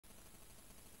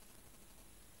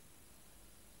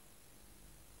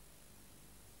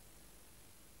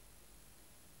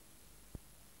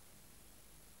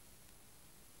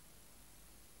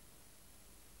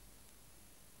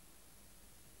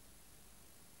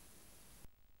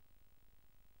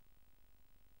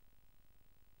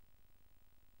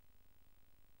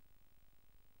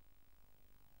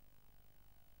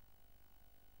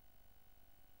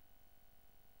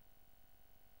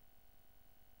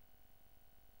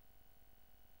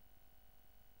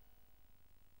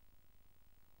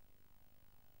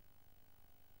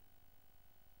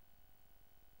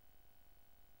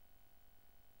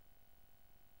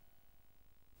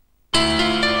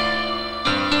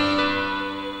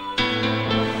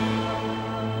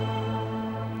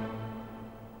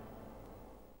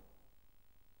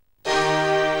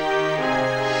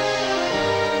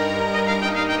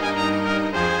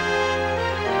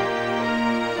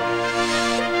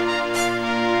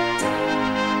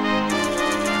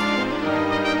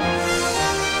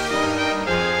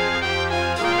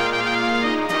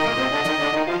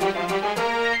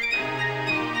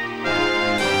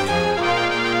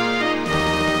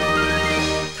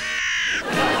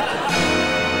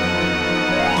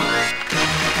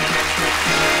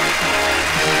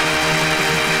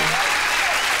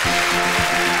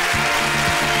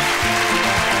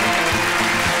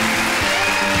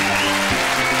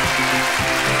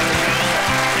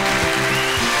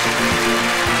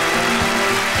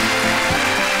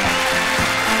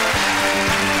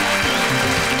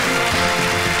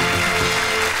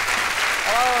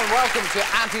welcome to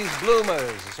Auntie's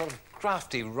Bloomers, a sort of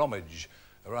crafty rummage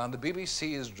around the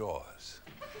BBC's drawers.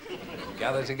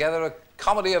 Gather together a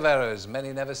comedy of errors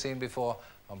many never seen before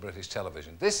on British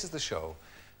television. This is the show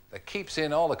that keeps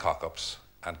in all the cock-ups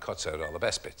and cuts out all the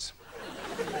best bits.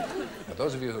 Now,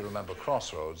 those of you who remember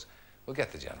Crossroads will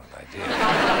get the general idea.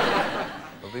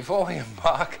 But before we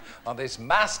embark on this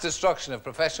mass destruction of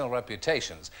professional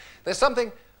reputations, there's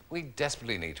something we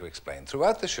desperately need to explain.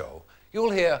 Throughout the show,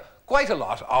 you'll hear quite a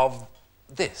lot of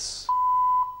this.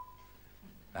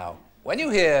 Now, when you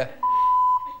hear,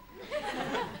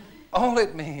 all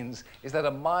it means is that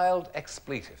a mild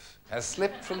expletive has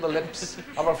slipped from the lips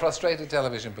of a frustrated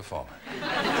television performer.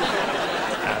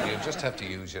 And you just have to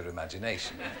use your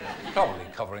imagination, probably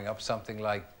covering up something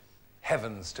like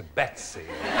Heavens to Betsy,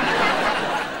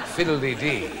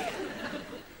 Fiddle-dee-dee.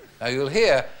 Now, you'll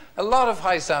hear a lot of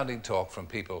high-sounding talk from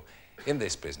people in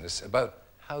this business about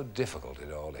how difficult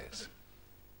it all is.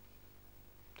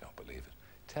 Don't believe it.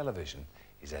 Television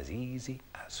is as easy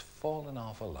as falling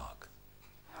off a log.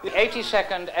 The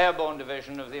 82nd Airborne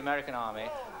Division of the American Army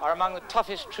are among the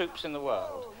toughest troops in the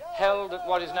world, held at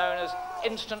what is known as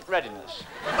instant readiness.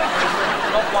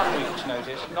 Not 1 week's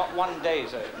notice, not 1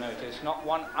 day's notice, not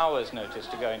 1 hour's notice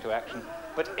to go into action,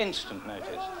 but instant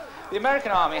notice. The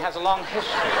American Army has a long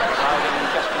history of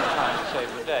arriving just in time to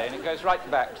save the day, and it goes right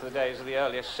back to the days of the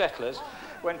earliest settlers,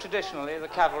 when traditionally the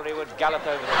cavalry would gallop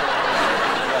over the hills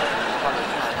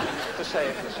to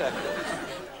save the settlers.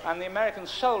 And the American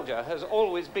soldier has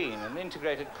always been an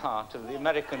integrated part of the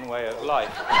American way of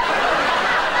life.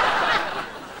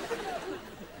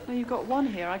 Well, you've got one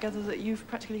here. I gather that you've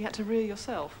practically had to rear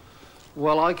yourself.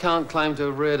 Well, I can't claim to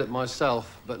have reared it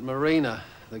myself, but Marina,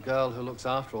 the girl who looks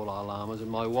after all our llamas, and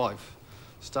my wife,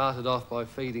 started off by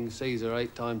feeding Caesar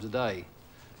 8 times a day.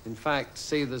 In fact,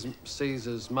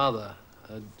 Caesar's mother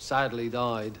had sadly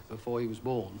died before he was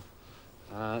born.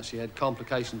 She had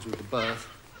complications with the birth.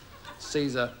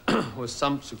 Caesar was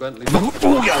subsequently... I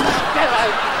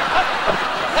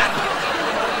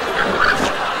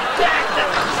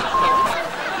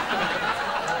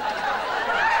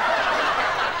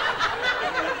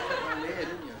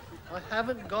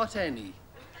haven't got any.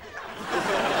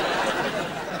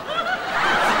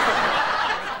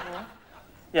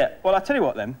 Yeah, well, I'll tell you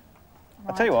what then. Right.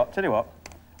 I'll tell you what.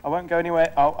 I won't go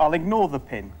anywhere. I'll ignore the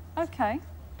pin. OK. Do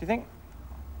you think?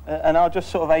 And I'll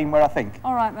just sort of aim where I think.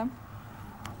 All right, then.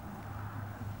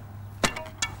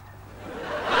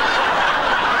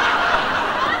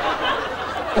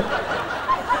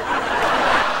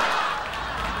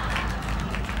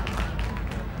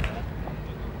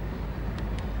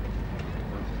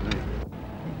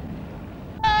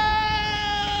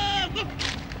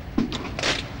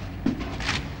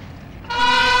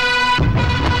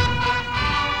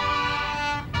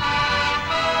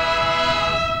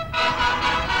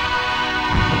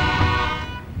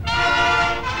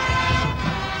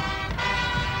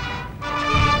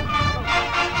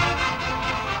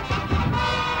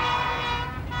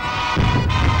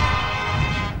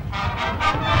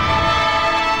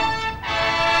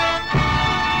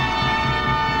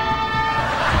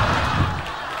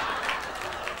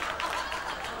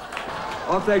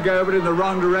 Off they go, but in the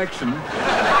wrong direction. Saved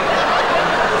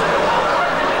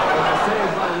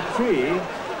by the tree,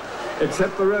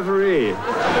 except the referee, who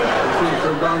seems to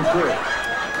have gone through it.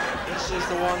 This is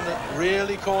the one that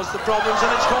really caused the problems,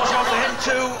 and it's caused off to him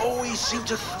too. Oh, he seemed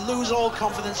to lose all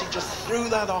confidence. He just threw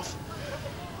that off.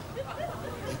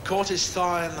 He caught his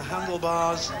thigh in the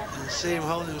handlebars, and see him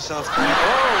holding himself down.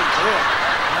 Oh dear!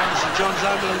 And St John's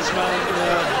ambulance man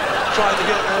tried to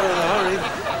get there in a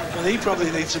hurry. And he probably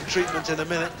needs some treatment in a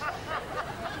minute.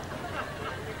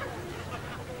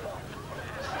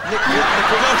 Nick the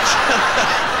promoter.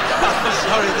 I'm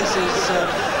sorry, this is...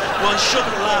 one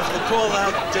shouldn't laugh. The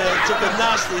call-out took a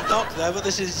nasty knock there, but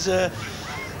this is a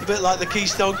bit like the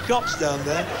Keystone Cops down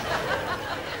there.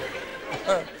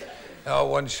 No,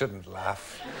 one shouldn't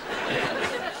laugh.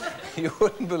 You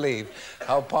wouldn't believe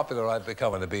how popular I've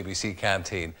become in the BBC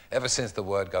canteen ever since the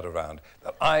word got around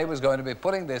that I was going to be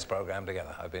putting this programme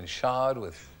together. I've been showered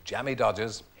with jammy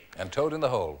dodgers and towed in the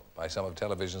hole by some of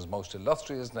television's most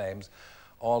illustrious names,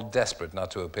 all desperate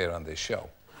not to appear on this show.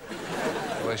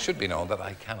 Well, it should be known that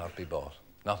I cannot be bought,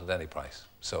 not at any price.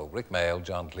 So Rick Mail,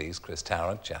 John Cleese, Chris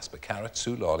Tarrant, Jasper Carrott,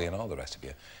 Sue Lawley and all the rest of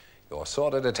you, your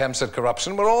sordid attempts at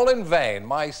corruption were all in vain.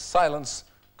 My silence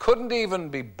couldn't even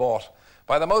be bought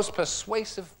by the most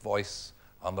persuasive voice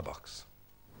on the box.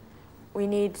 We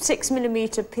need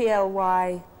 6mm PLY.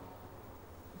 I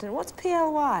don't know, what's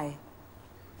PLY?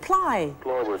 Ply.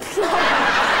 Plywood.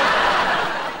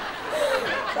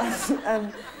 That's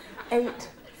 8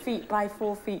 feet by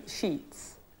 4 feet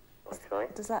sheets. Okay.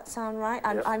 Does that sound right?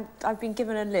 I've been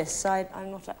given a list, so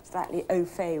I'm not exactly au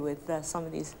fait with some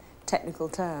of these technical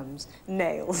terms.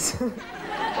 Nails.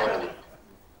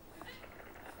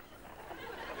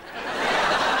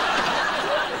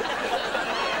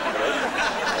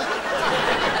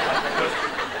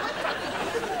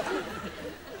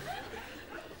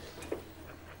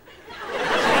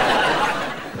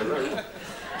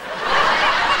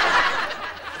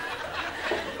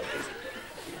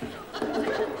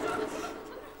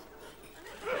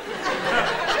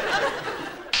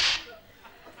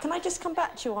 Can I just come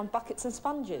back to you on buckets and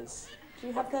sponges? Do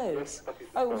you have those?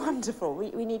 Oh, wonderful.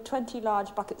 We need 20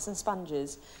 large buckets and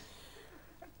sponges.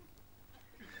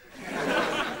 Sorry,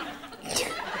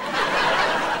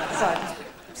 I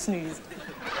just sneezed.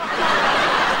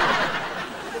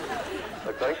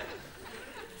 Okay.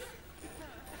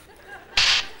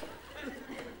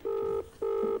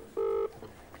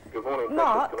 Good morning,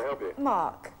 Mark? Can I help you?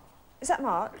 Mark? Is that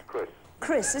Mark? It's Chris.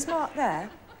 Chris, is Mark there?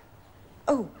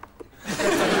 Oh.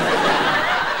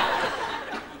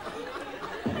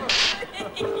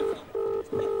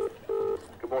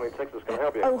 Good morning, Texas. Can I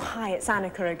help you? Oh, hi, it's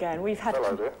Annika again. We've had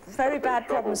Hello there. very bad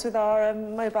problems with our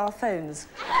mobile phones.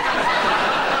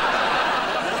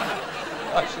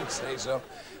 I should say so.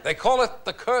 They call it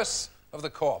the curse of the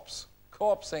corpse.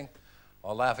 Corpsing,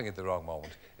 or laughing at the wrong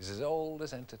moment, is as old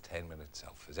as entertainment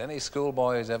itself. As any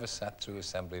schoolboy who's ever sat through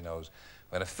assembly knows,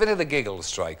 when a fit of the giggle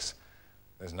strikes,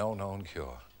 there's no known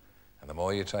cure. And the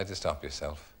more you try to stop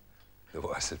yourself, the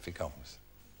worse it becomes.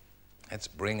 Let's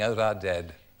bring out our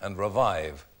dead and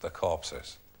revive the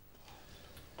corpses.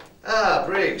 Ah,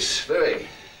 Briggs, Louis.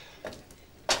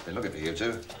 Been looking for you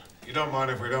two. You don't mind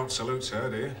if we don't salute,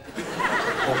 sir, do you?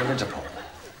 Call from Interpol.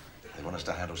 They want us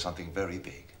to handle something very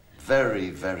big. Very,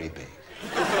 very big.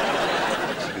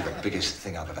 This will be the biggest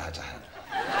thing I've ever had to handle.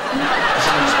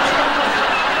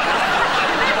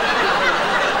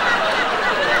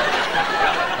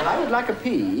 I would like a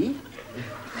pea.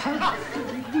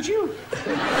 Would you?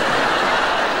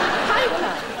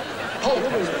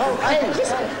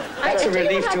 That's a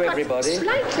relief to everybody.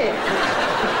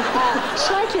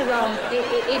 Slightly wrong. We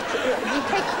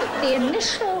take the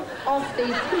initial of the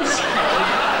police code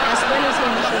as well as the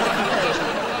initial of the composer.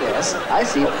 Yes, I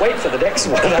see. Wait for the next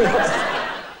one.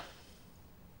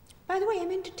 By the way, I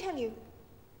meant to tell you.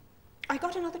 I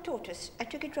got another tortoise. I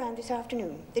took it round this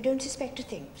afternoon. They don't suspect a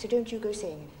thing, so don't you go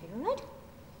saying anything, all right?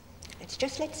 Let's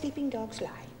just let sleeping dogs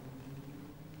lie.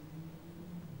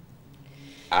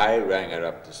 I rang her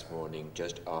up this morning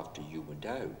just after you went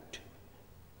out.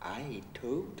 I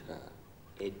told her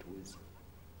it was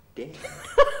dead.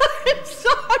 I'm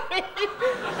sorry.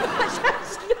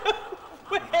 There's no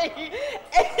way.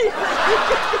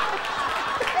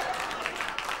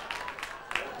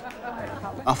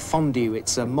 A fondue,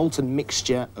 it's a molten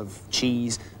mixture of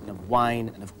cheese and of wine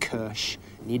and of kirsch.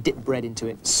 And you dip bread into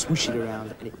it, swoosh it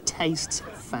around, and it tastes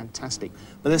fantastic.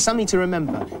 But there's something to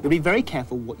remember. You'll be very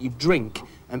careful what you drink.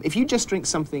 If you just drink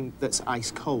something that's ice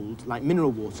cold, like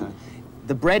mineral water,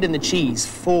 the bread and the cheese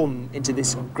form into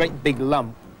this great big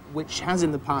lump, which has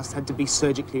in the past had to be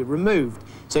surgically removed.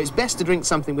 So it's best to drink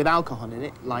something with alcohol in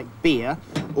it, like beer,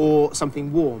 or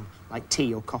something warm, like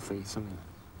tea or coffee, something like that.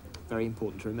 Very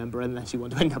important to remember, unless you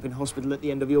want to end up in hospital at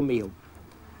the end of your meal.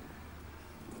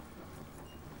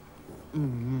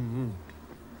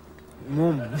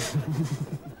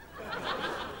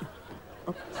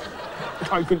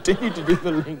 I continue to do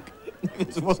the link.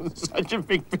 This wasn't such a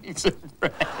big piece of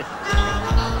bread.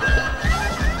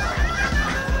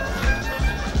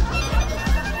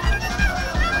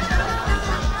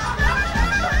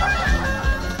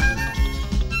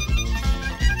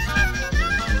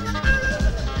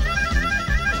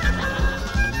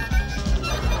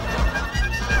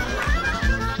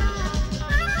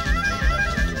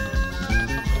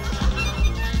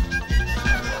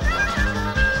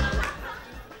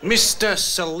 Mr.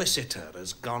 Solicitor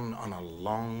has gone on a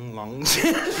long, long...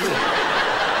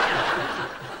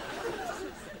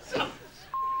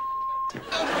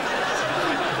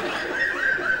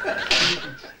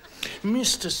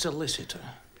 Mr. Solicitor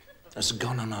has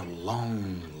gone on a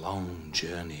long, long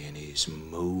journey in his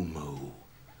moo-moo,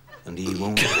 and he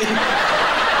won't...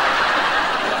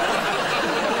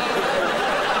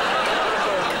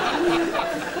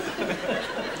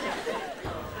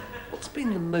 What's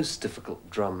been the most difficult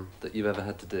drum that you've ever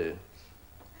had to do?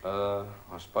 I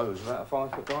suppose about a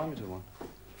 5 foot diameter one.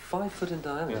 5 foot in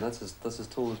diameter? Yeah. That's as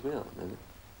tall as we are, maybe.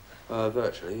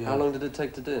 Virtually, yeah. How long did it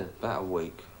take to do? About a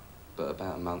week, but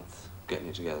about a month getting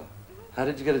it together. How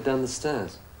did you get it down the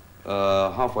stairs?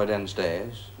 Halfway down the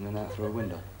stairs and then out through a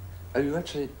window. Oh, you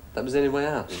actually... That was the only way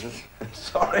out, is it?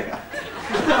 Sorry.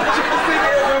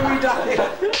 when we die.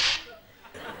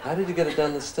 How did you get it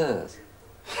down the stairs?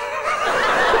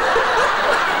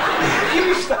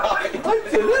 You start. I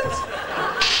didn't.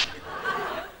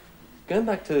 Going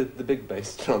back to the big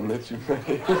bass drum that you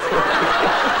made.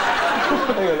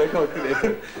 Hang on, I can't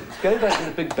clear. Going back to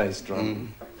the big bass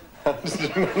drum. How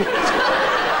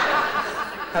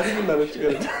did you manage to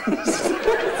get it down the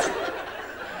stairs?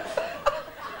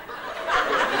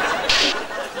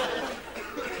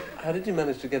 How did you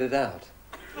manage to get it out?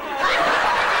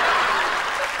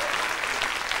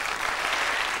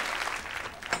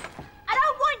 I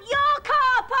don't want your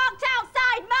car parked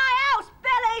outside my house,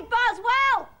 Billy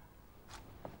Boswell!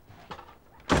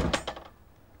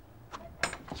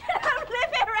 You don't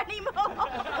live here anymore!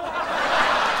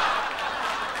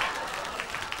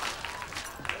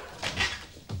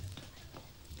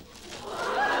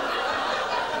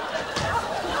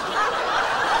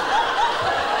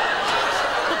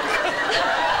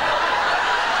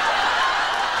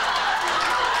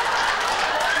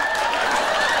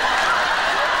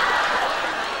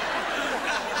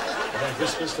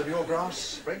 Christmas of your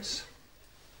grass, Briggs?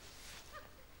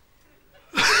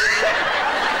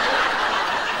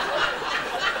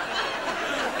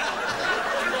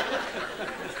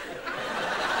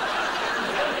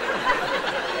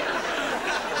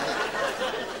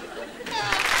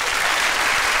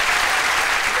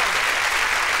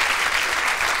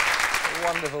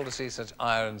 Wonderful to see such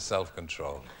iron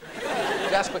self-control.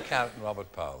 Jasper Carrott and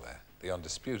Robert Powell there, the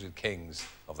undisputed kings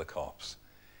of the corpse.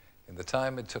 In the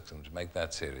time it took them to make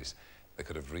that series, they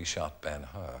could have reshot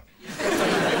Ben-Hur.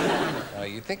 Now,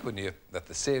 you'd think, wouldn't you, that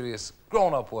the serious,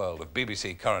 grown-up world of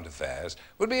BBC current affairs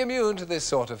would be immune to this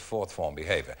sort of fourth-form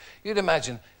behaviour. You'd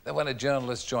imagine that when a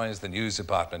journalist joins the news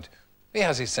department, he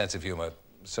has his sense of humour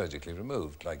surgically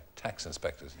removed, like tax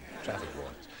inspectors and traffic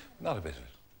wardens. Not a bit of it.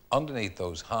 Underneath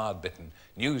those hard-bitten,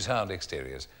 news-hound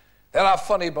exteriors, there are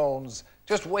funny bones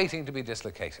just waiting to be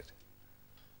dislocated.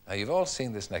 Now, you've all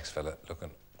seen this next fella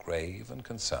looking grave and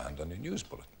concerned on your news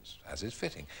bulletins, as is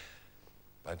fitting.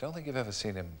 But I don't think you've ever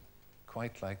seen him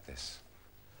quite like this.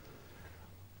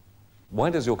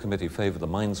 Why does your committee favour the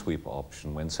minesweeper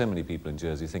option when so many people in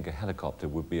Jersey think a helicopter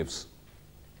would be of...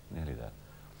 Nearly there.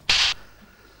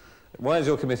 Why is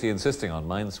your committee insisting on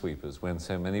minesweepers when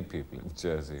so many people in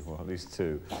Jersey, well, at least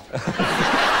two...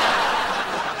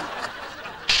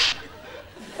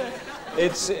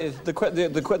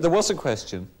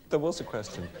 There was a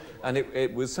question, and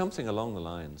it was something along the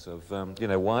lines of, you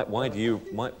know, why do you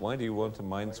want a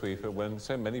minesweeper when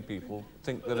so many people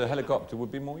think that a helicopter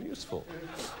would be more useful?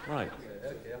 Right.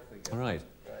 Right.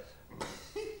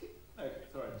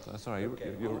 Sorry.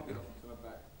 You're all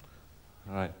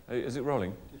right. Is it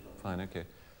rolling? Fine. Okay.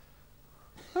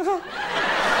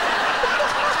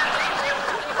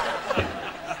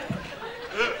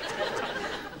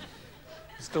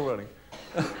 Still running.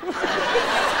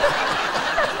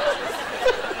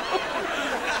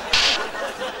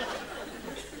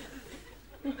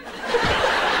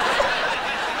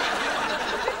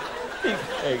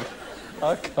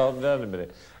 I'll calm down a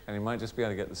minute. And you might just be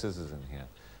able to get the scissors in here.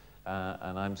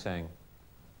 And I'm saying...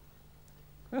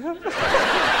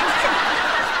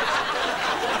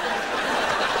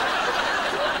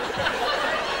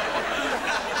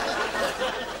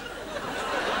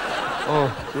 Oh,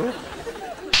 good.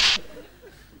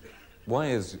 Why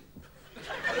is...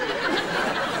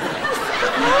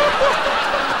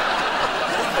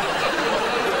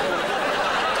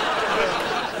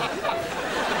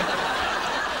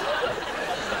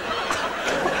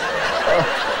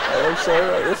 I'm sorry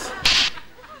about this.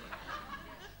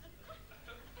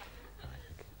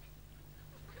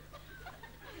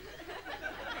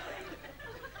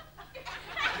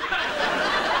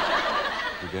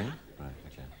 You going? Right,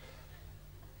 okay.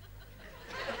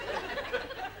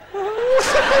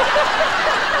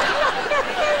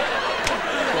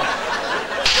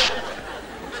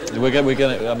 We're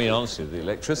going to, I mean, honestly, the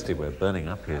electricity we're burning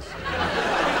up here.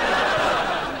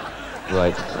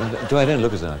 Right. I don't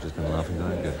look as though I've just been laughing.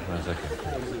 Very good. Right, okay.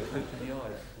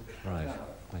 Right,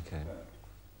 okay.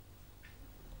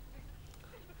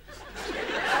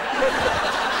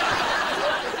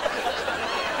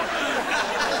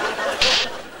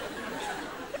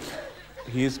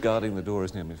 He is guarding the door,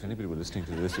 isn't he? I mean, if anybody were listening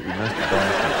to this, it would be most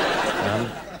embarrassing.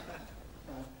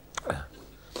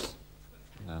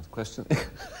 Now, the question is...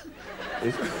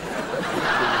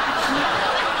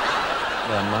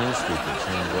 There are minesweepers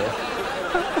in there.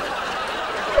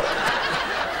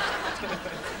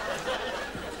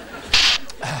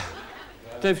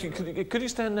 Dave, could you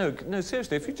stand? No,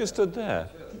 seriously, if you just stood there.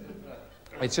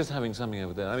 It's just having something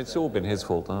over there. I mean, it's all been his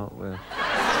fault, aren't we?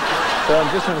 So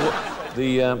I'm just trying to...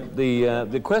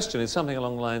 The question is something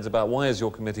along the lines about why is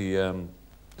your committee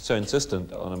so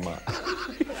insistent on a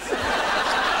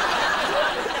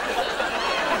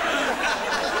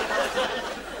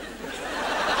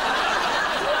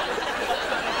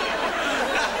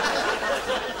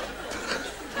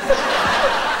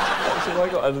That's what I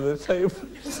got under the table.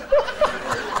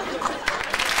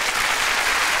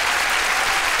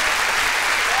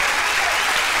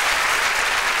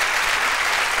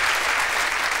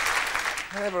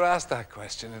 I never asked that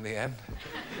question in the end.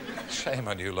 Shame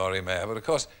on you, Laurie Mayer. But of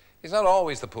course, it's not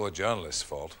always the poor journalist's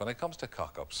fault. When it comes to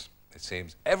cock-ups, it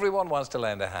seems everyone wants to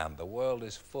lend a hand. The world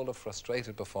is full of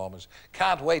frustrated performers,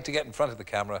 can't wait to get in front of the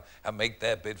camera and make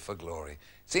their bid for glory.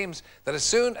 It seems that as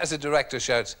soon as a director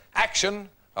shouts, action,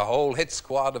 a whole hit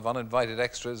squad of uninvited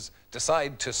extras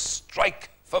decide to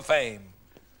strike for fame.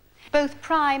 Both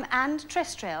Prime and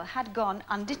Terrestrial had gone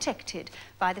undetected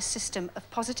by the system of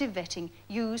positive vetting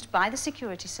used by the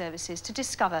security services to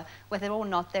discover whether or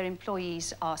not their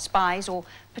employees are spies or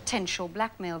potential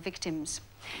blackmail victims.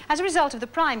 As a result of the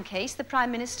Prime case, the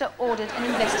Prime Minister ordered an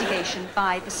investigation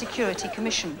by the Security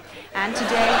Commission. And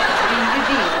today it's been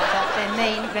revealed that their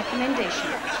main recommendation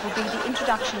will be the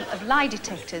introduction of lie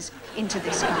detectors into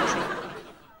this country.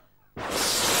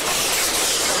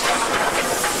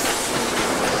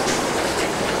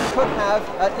 Could have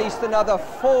at least another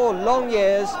 4 long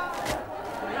years.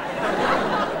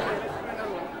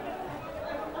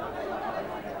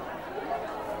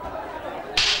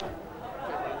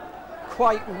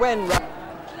 Quite when?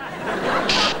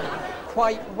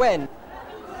 Quite when?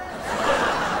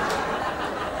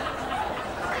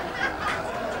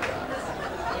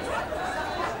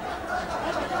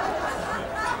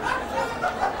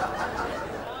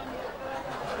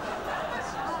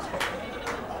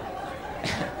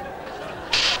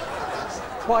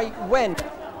 Quite when?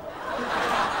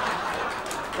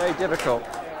 Very difficult.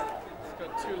 It's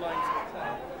got 2 lines of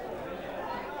text.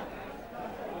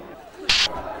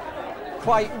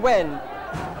 Quite when?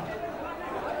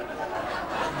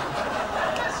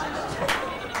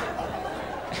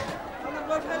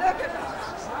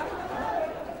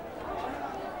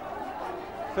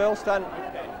 Phil, stand.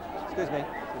 Excuse me.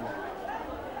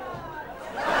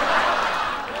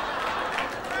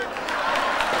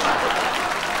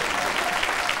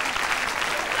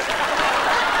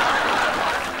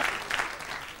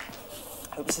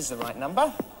 Hope this is the right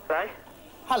number. Right.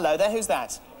 Hello there, who's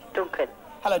that? Duncan.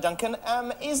 Hello, Duncan.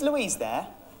 Is Louise there?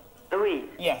 Louise?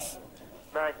 Yes.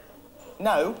 Right.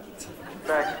 No?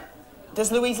 Right.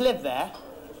 Does Louise live there?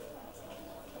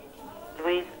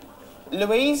 Louise?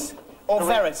 Louise? Or Louise.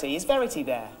 Verity? Is Verity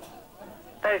there?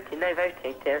 Verity, no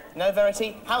Verity, dear. No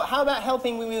Verity? How about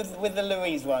helping me with the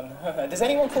Louise one? Does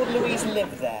anyone called Louise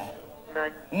live there? No.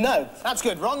 No. That's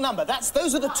good. Wrong number.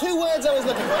 Those are the 2 words I was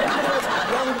looking for.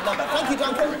 Wrong number. Thank you,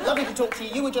 Duncan. Lovely to talk to you.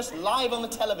 You were just live on the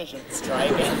television. Let's try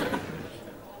again.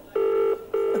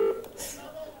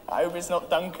 I hope it's not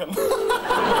Duncan. Hello?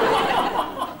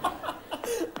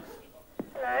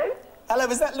 Hello,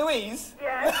 is that Louise?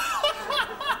 Yes.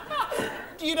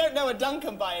 You don't know a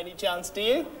Duncan by any chance, do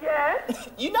you? Yes.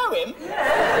 You know him?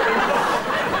 Yes.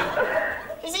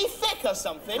 Is he thick or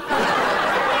something?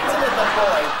 What's with the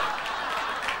boy?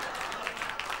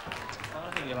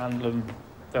 I think you'll handle them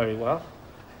very well.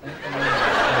 I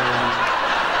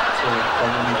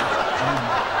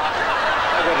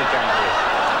got a jump.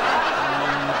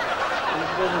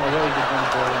 He wasn't a very good one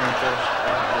for when he first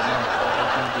started. I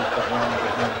think he's got one of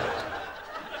it now.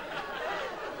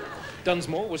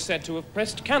 Dunsmore was said to have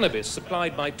pressed cannabis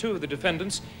supplied by 2 of the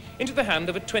defendants into the hand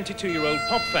of a 22-year-old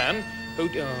pop fan who...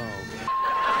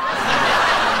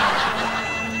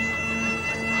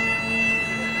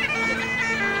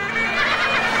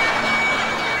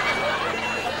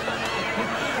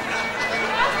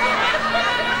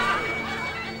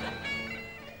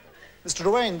 Mr.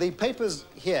 Ruane, the papers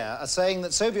here are saying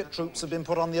that Soviet troops have been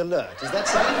put on the alert. Is that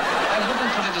so? I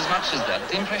wouldn't put it as much as that.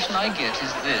 The impression I get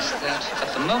is this, that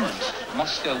at the moment,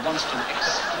 Moscow wants to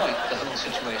exploit the whole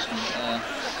situation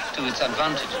to its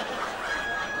advantage.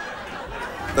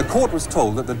 The court was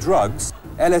told that the drugs,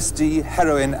 LSD,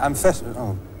 heroin, amphetamine...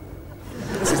 Oh,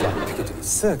 this is like Piccadilly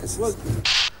Circus.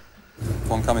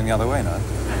 One coming the other way now.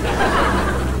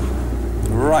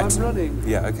 Right. I'm running.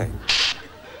 Yeah, OK.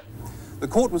 The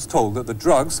court was told that the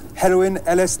drugs, heroin,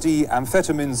 LSD,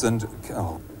 amphetamines and...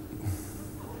 Oh.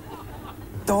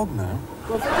 Dog now.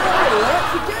 Well,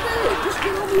 forget it. Just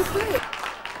get on with it.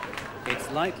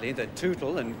 It's likely that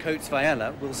Tootle and Coates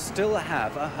Viella will still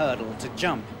have a hurdle to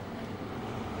jump.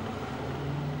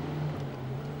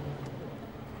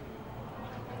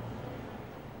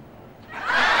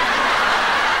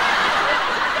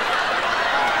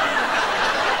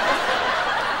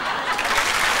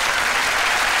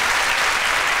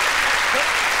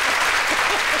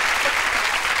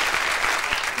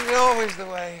 It's always the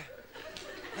way.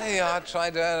 There you are,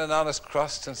 trying to earn an honest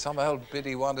crust, and some old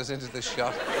biddy wanders into the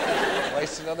shot.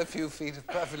 Waste another few feet of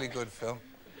perfectly good film.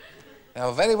 Now,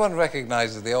 if anyone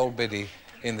recognises the old biddy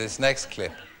in this next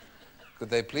clip, could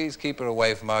they please keep her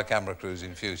away from our camera crews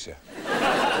in future?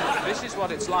 This is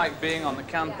what it's like being on the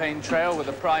campaign trail with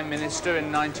the Prime Minister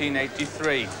in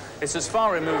 1983. It's as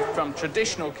far removed from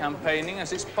traditional campaigning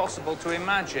as it's possible to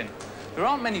imagine. There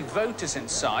aren't many voters in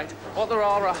sight. What there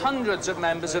are hundreds of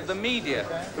members of the media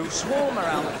who swarm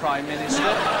around the Prime Minister,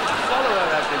 follow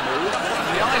her every move,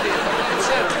 and the idea from the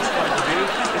Conservatives' point of view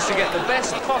is to get the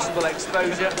best possible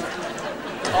exposure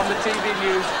on the TV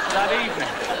news that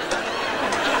evening.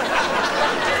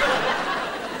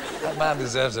 That man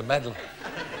deserves a medal.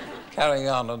 Carrying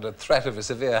on under threat of a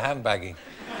severe handbagging.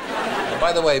 And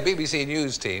by the way, BBC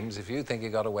News teams, if you think you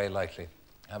got away lightly,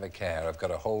 have a care. I've got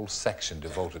a whole section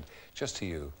devoted just to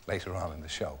you later on in the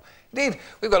show. Indeed,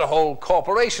 we've got a whole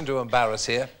corporation to embarrass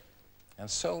here, and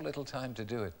so little time to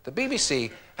do it. The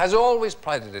BBC has always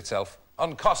prided itself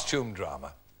on costume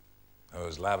drama.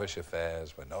 Those lavish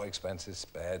affairs where no expenses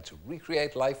spared to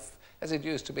recreate life as it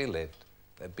used to be lived.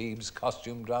 The Beeb's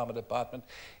costume drama department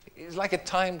is like a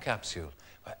time capsule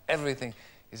where everything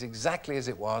is exactly as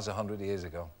it was 100 years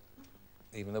ago,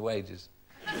 even the wages.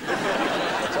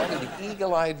 It's only the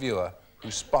eagle-eyed viewer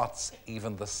who spots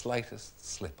even the slightest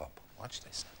slip-up. Watch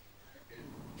this.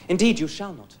 Indeed, you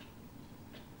shall not.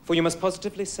 For you must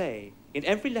positively say, in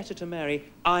every letter to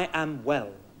Mary, I am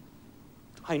well.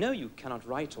 I know you cannot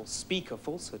write or speak a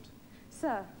falsehood.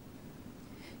 Sir,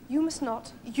 you must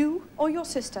not, you or your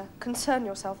sister, concern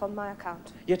yourself on my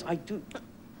account. Yet I do.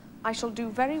 I shall do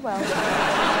very well.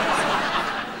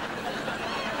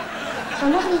 Our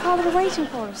mother and father are waiting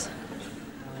for us.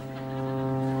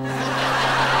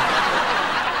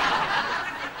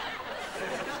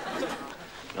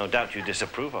 No doubt you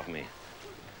disapprove of me.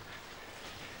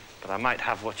 But I might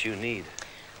have what you need.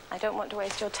 I don't want to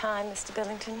waste your time, Mr.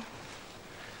 Billington.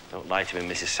 Don't lie to me,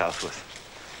 Mrs. Southworth.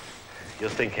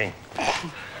 You're thinking,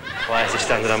 why is he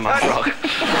standing on my frog?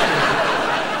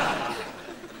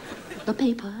 The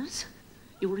papers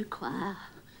you require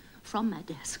from my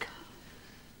desk.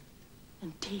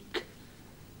 And take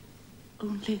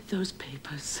only those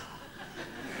papers.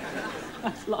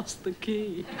 I've lost the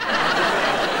key.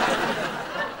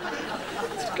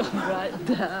 It's gone right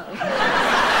down.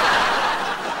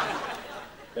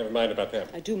 Never mind about them.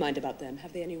 I do mind about them.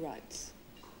 Have they any rights?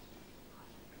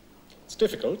 It's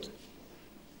difficult,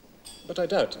 but I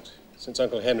doubt it, since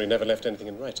Uncle Henry never left anything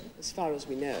in writing. As far as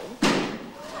we know.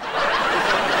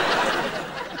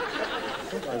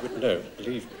 I would know,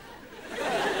 believe me.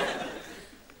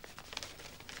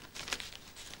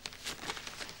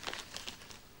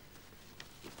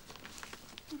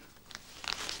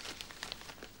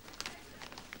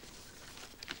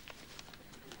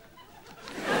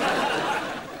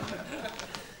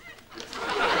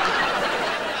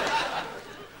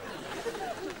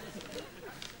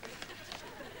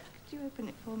 Could you open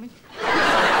it for me?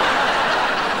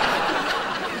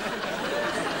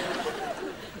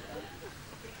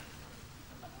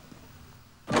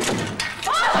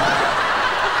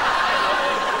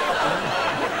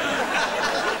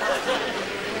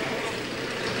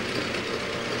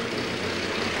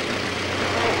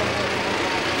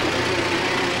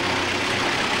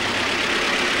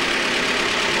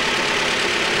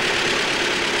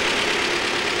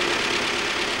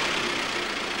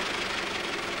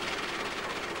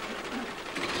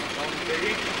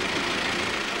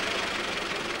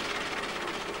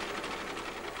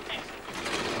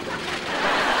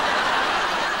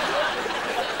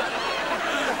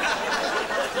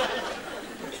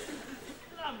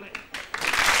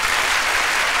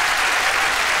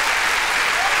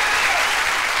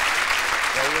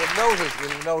 You'll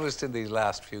have noticed in these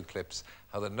last few clips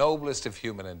how the noblest of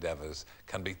human endeavours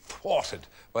can be thwarted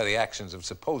by the actions of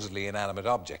supposedly inanimate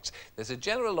objects. There's a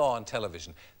general law on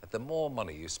television that the more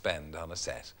money you spend on a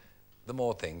set, the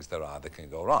more things there are that can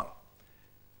go wrong.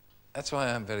 That's why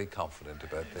I'm very confident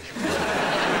about this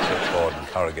chipboard and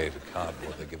corrugated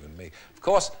cardboard they're giving me. Of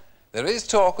course, there is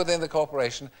talk within the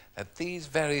corporation that these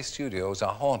very studios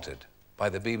are haunted by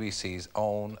the BBC's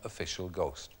own official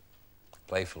ghost.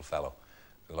 Playful fellow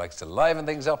who likes to liven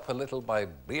things up a little by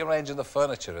rearranging the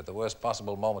furniture at the worst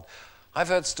possible moment. I've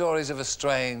heard stories of a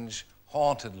strange,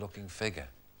 haunted-looking figure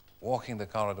walking the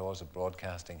corridors of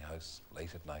Broadcasting House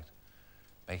late at night,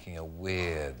 making a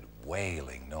weird,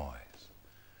 wailing noise.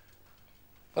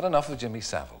 But enough of Jimmy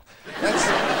Savile.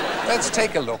 Let's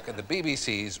take a look at the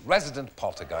BBC's resident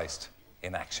poltergeist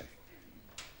in action.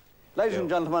 Ladies and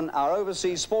gentlemen, our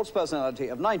overseas sports personality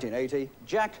of 1980,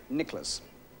 Jack Nicklaus.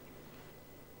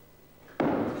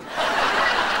 And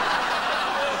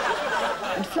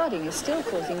flooding is still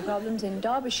causing problems in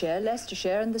Derbyshire,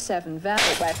 Leicestershire and the Severn Valley,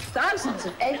 where thousands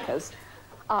of acres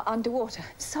are underwater.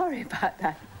 Sorry about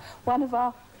that. One of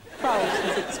our valves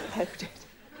has exploded.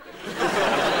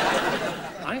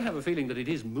 I have a feeling that it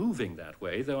is moving that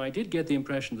way, though I did get the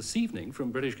impression this evening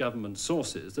from British government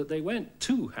sources that they weren't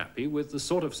too happy with the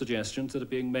sort of suggestions that are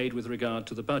being made with regard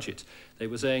to the budget. They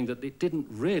were saying that it didn't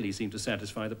really seem to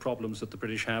satisfy the problems that the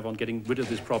British have on getting rid of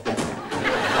this problem.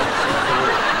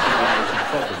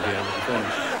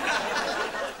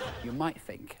 You might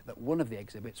think that one of the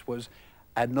exhibits was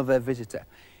another visitor.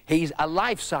 He's a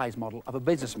life-size model of a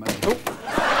businessman. Oh.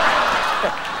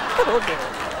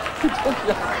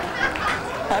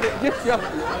 And it just shows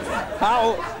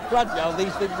how fragile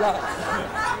these things are.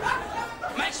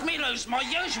 Makes me lose my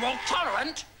usual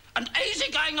tolerant and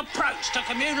easygoing approach to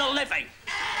communal living.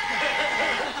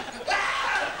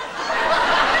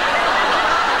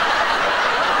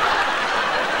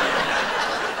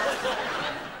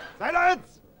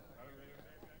 Silence!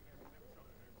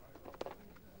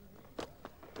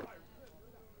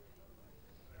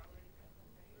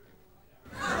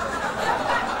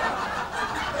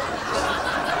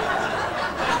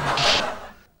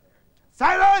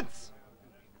 Silence!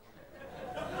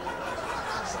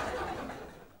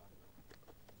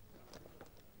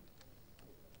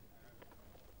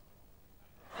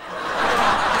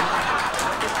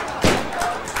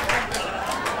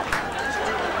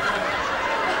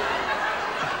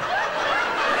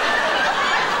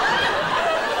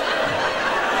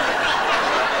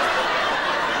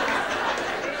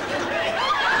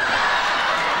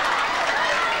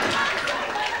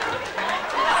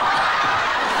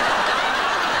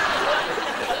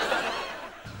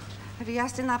 Have you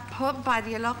asked in that pub by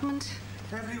the allotment?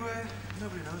 Everywhere.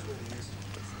 Nobody knows where he is.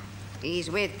 He's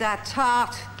with that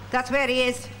tart. That's where he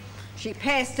is. She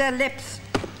pursed her lips,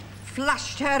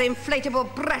 flashed her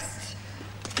inflatable breasts,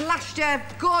 flashed her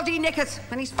gaudy knickers,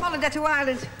 and he's followed her to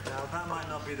Ireland. Now, that might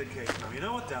not be the case, though. You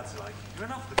know what Dad's like. He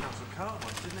ran off the council car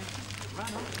once, didn't he? He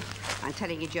ran off. I'm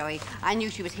telling you, Joey, I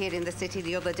knew she was here in the city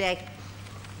the other day.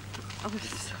 Oh,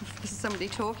 there's somebody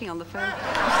talking on the phone.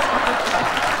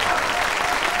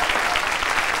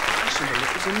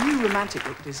 It's a new romantic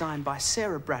look designed by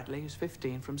Sarah Bradley, who's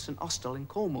 15, from St Austell in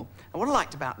Cornwall. And what I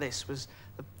liked about this was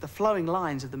the flowing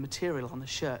lines of the material on the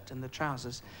shirt and the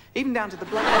trousers, even down to the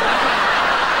black...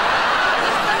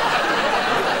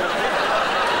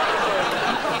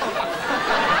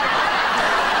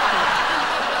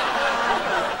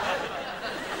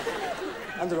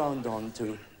 And around on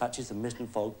to patches of mist and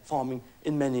fog forming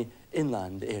in many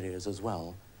inland areas as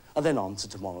well. And then on to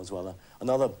tomorrow as well,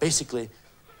 another basically...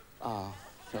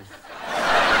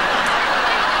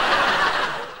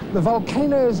 The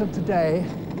volcanoes of today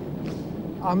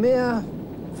are mere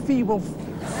feeble...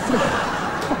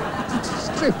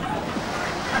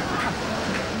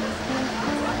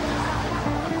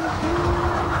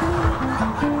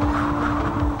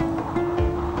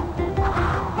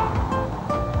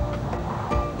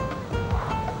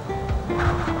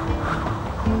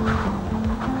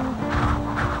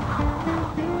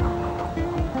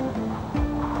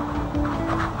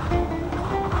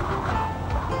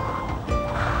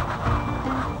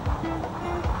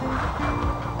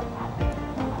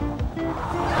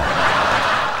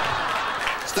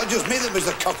 It's not just me that was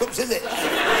the cock-ups, is it?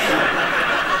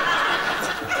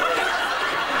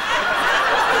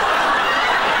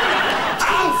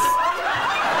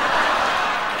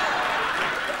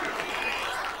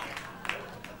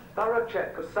 Thorough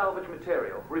check for salvage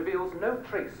material reveals no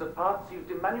trace of parts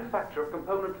used in manufacture of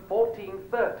component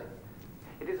 1430.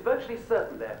 It is virtually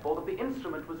certain, therefore, that the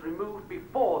instrument was removed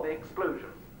before the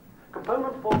explosion.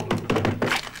 Component 1430...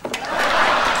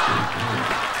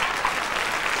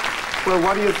 Well,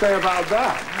 what do you say about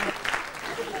that?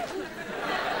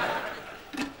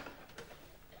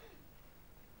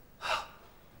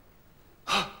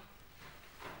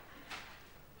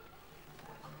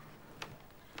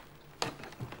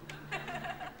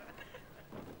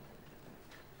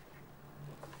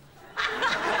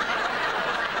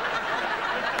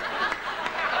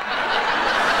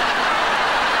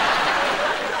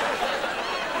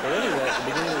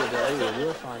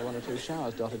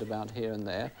 Showers dotted about here and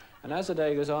there, and as the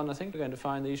day goes on, I think we're going to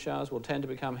find these showers will tend to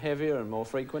become heavier and more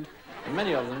frequent, and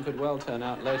many of them could well turn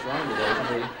out later on in the day to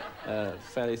be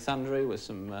fairly thundery with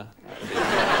some... And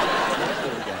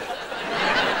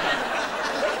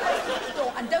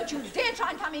don't you dare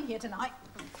try and come in here tonight.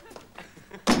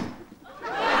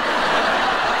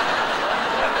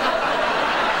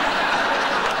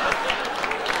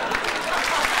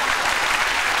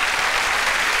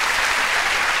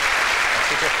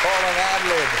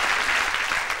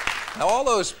 Now, all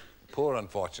those poor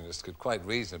unfortunates could quite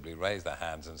reasonably raise their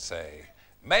hands and say,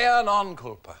 mea non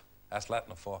culpa. That's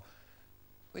Latin for,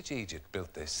 which Egypt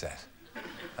built this set?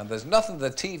 And there's nothing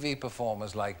the TV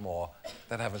performers like more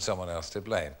than having someone else to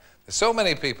blame. There's so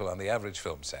many people on the average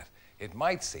film set, it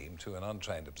might seem to an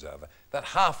untrained observer that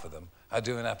half of them are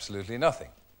doing absolutely nothing.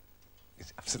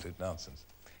 It's absolute nonsense.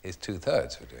 It's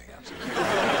 2/3 who are doing absolutely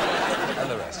nothing. And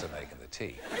the rest are making the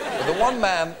tea. But the one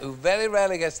man who very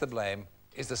rarely gets the blame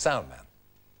is the sound man.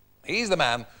 He's the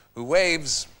man who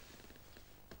waves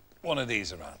one of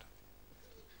these around.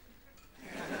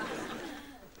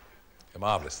 A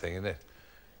marvellous thing, isn't it?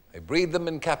 They breed them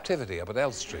in captivity up at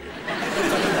Elstree.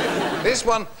 This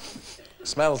one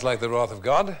smells like the wrath of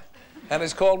God and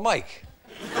is called Mike.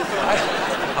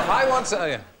 I once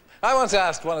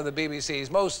asked one of the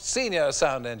BBC's most senior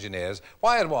sound engineers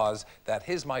why it was that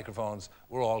his microphones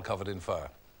were all covered in fur.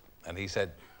 And he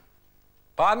said,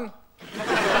 pardon?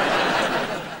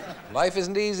 Life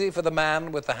isn't easy for the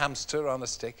man with the hamster on a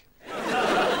stick.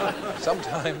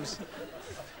 Sometimes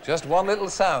just one little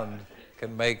sound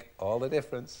can make all the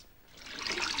difference.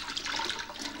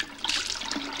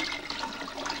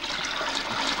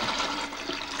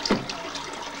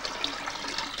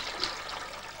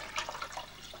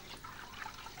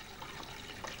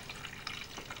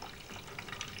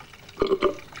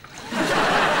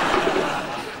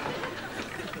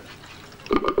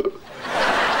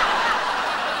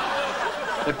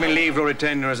 Let me leave your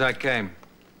retainer as I came,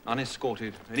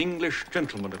 unescorted, an English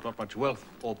gentleman of not much wealth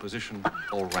or position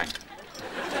or rank.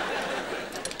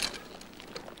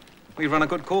 We've run a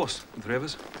good course, the three of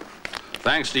us.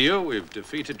 Thanks to you, we've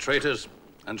defeated traitors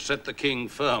and set the king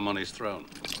firm on his throne.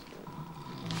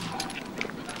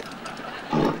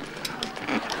 The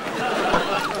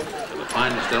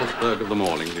finest Elfberg of them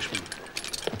all, Englishman.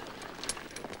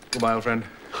 Goodbye, old friend.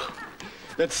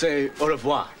 Let's say au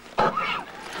revoir.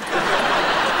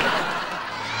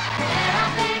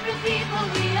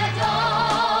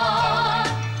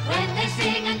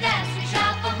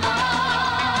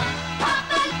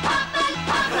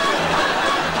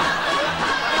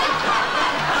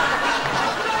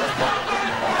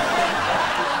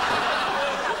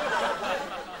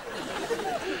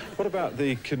 What about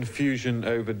the confusion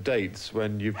over dates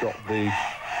when you've got the...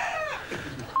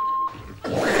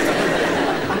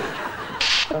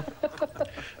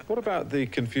 What about the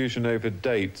confusion over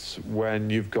dates when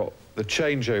you've got the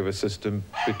changeover system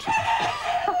between...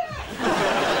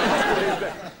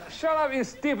 Shut up, you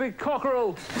stupid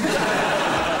cockerel!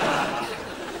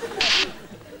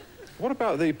 What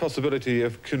about the possibility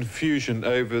of confusion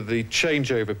over the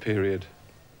changeover period?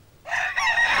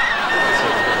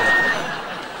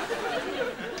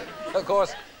 Of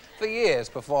course, for years,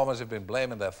 performers have been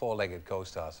blaming their four-legged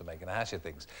co-stars for making a hash of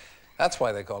things. That's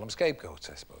why they call them scapegoats,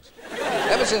 I suppose.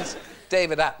 Ever since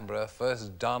David Attenborough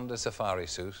first donned a safari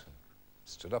suit,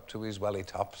 stood up to his welly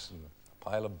tops and a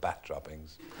pile of bat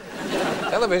droppings,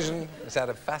 television has had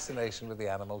a fascination with the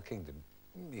animal kingdom.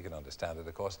 You can understand it,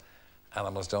 of course.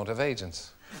 Animals don't have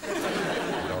agents.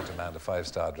 They don't demand a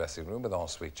five-star dressing room with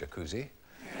ensuite jacuzzi.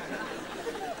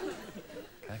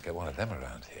 Can't get one of them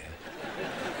around here.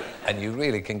 And you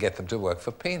really can get them to work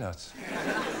for peanuts.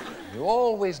 You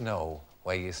always know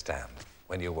where you stand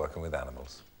when you're working with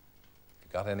animals. If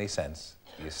you've got any sense,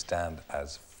 you stand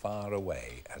as far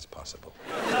away as possible.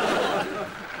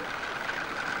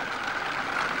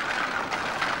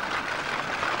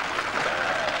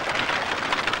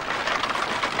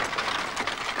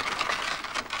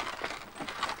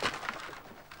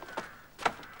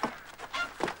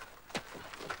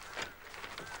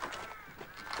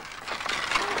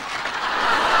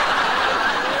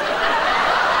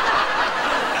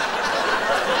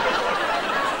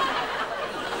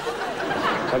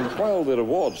 And while the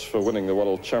rewards for winning the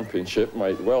World Championship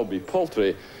might well be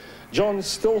paltry, John's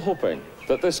still hoping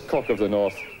that this cock of the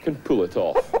North can pull it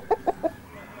off.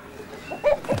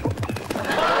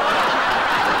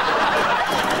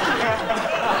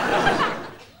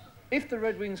 If the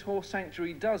Red Wings Horse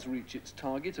Sanctuary does reach its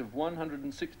target of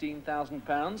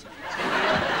 £116,000, it's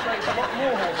a lot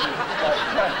more horses.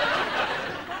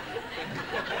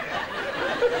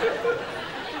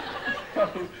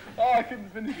 Oh, I couldn't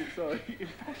finish it, sorry. It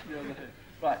passed me on the head.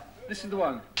 Right, this is the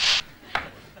one.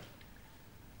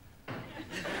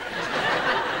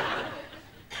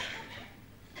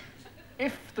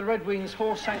 If the Red Wings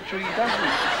Horse Sanctuary does reach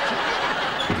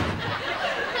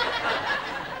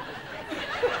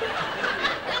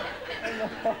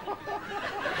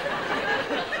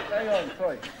Hang on,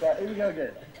 sorry. Right, here we go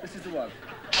again. This is the one.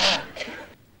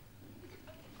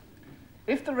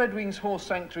 If the Red Wings Horse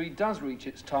Sanctuary does reach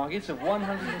its target of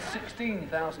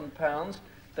 £116,000,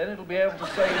 Then it'll be able to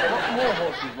save a lot more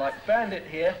horses like Bandit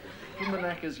here from the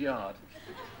knacker's yard.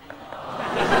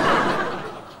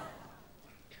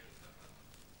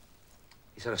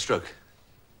 He's had a stroke.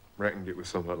 Reckoned it was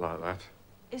something like that.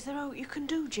 Is there aught you can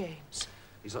do, James?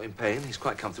 He's not in pain. He's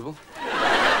quite comfortable.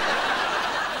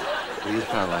 He is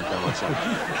paralysed down one side.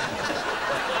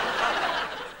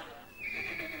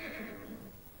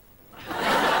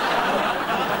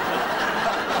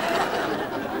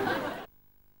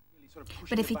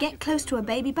 But if you get close to a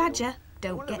baby badger,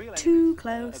 don't get too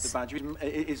close. The badger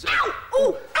is...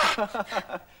 Oh!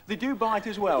 They do bite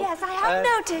as well. Yes, I have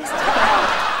noticed.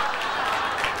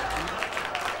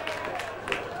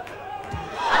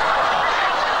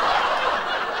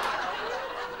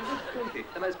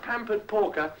 The most pampered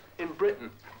porker in Britain.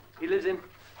 He lives in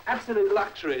absolute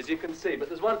luxury, as you can see, but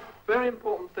there's one very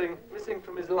important thing missing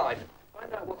from his life.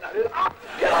 Find out what that is. Oh,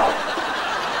 get off!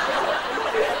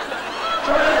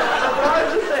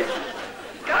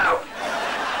 Go!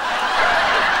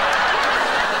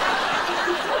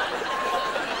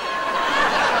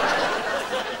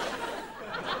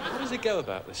 How does it go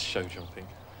about this show jumping?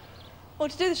 Well,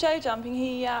 to do the show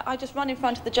jumping, I just run in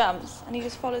front of the jumps, and he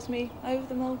just follows me over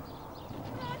them all.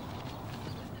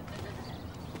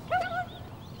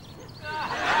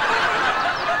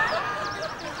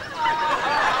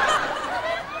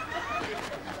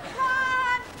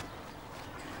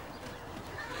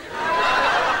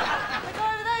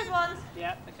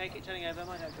 Keep turning over,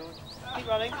 mind out, George. Keep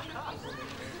running.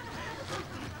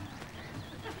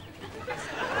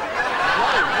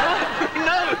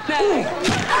 No!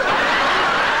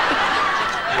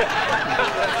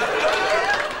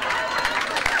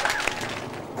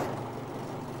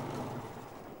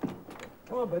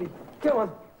 Come on, buddy. Come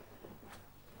on.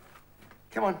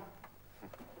 Come on.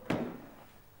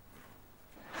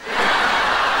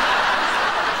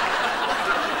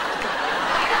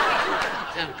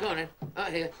 Sam, go on then.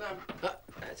 Out here. Sam.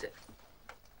 That's it.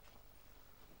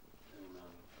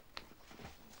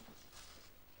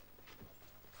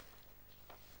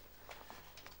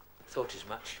 Thought as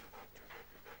much.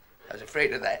 I was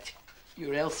afraid of that.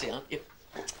 You're Elsie, aren't you?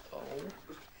 Oh.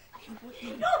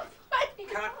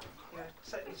 Cut. Yeah,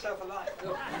 set yourself alight.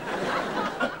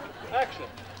 Action.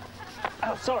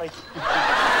 Oh, sorry.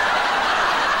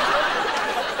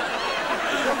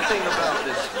 One thing about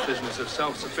this business of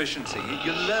self-sufficiency,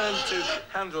 you learn to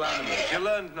handle animals. You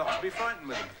learn not to be frightened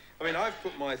with them. I mean, I've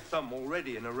put my thumb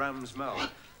already in a ram's mouth.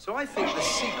 So I think the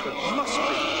secret must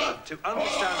be to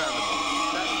understand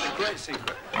animals. That's the great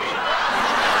secret.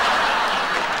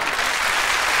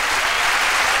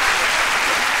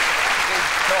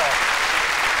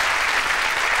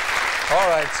 All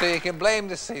right, so you can blame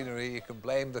the scenery, you can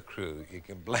blame the crew, you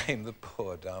can blame the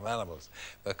poor damn animals.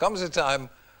 There comes a time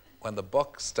when the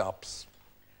buck stops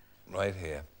right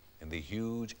here in the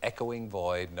huge echoing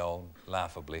void known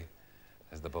laughably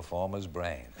as the performer's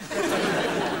brain.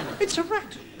 It's a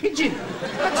rat. Pigeon.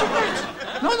 That's a rat.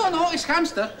 No, it's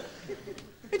hamster.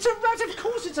 It's a rat, of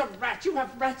course it's a rat. You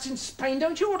have rats in Spain,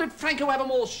 don't you? Or did Franco have them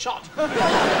all shot?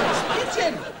 It's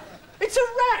pigeon. It's a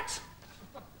rat.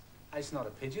 It's not a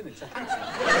pigeon, it's a hamster.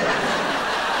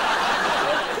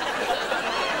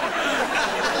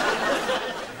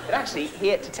 But actually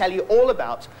here to tell you all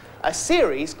about a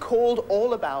series called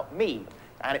All About Me.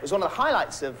 And it was one of the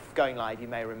highlights of Going Live, you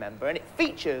may remember, and it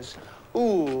features,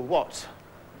 what?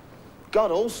 God,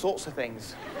 all sorts of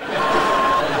things.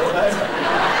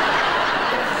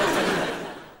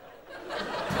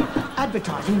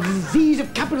 Advertising is the disease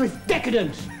of capitalist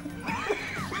decadence.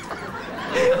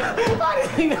 I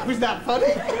didn't think that was that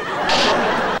funny.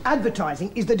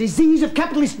 Advertising is the disease of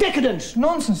capitalist decadence.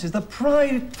 Nonsense is the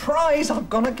prize. I've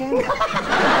gone again.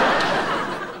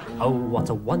 Oh, what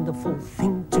a wonderful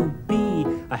thing to be,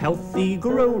 a healthy,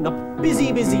 grown-up,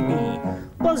 busy bee,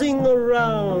 buzzing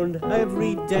around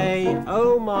every day.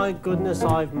 Oh, my goodness,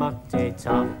 I've mucked it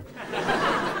up.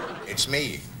 It's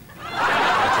me.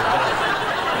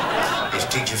 Is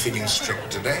teacher feeling strict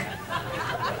today?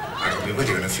 I'll be with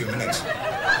you in a few minutes.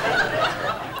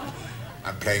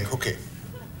 I'm playing hooky.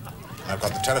 I've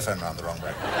got the telephone round the wrong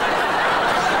way.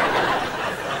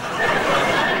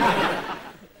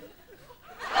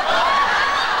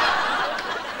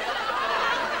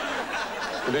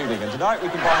 Good evening, and tonight we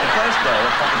combine the first day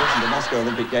of competition at the Moscow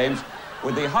Olympic Games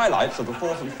with the highlights of the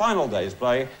fourth and final day's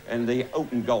play in the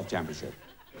Open Golf Championship.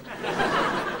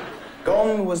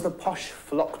 Gone was the posh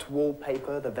flocked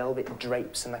wallpaper, the velvet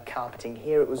drapes and the carpeting.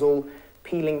 Here it was all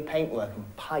peeling paintwork and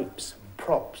pipes and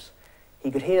props.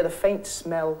 He could hear the faint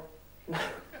smell.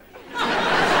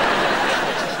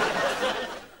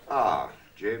 Ah,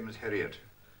 James Herriot,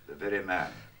 the very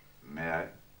man. May I?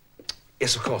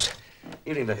 Yes, of course.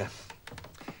 Evening, Vicar.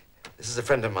 This is a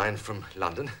friend of mine from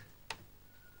London.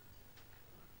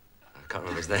 I can't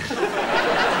remember his name.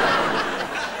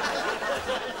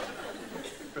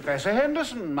 Professor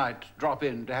Henderson might drop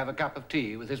in to have a cup of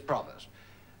tea with his provost.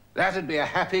 That'd be a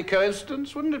happy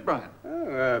coincidence, wouldn't it, Brian?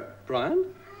 Brian?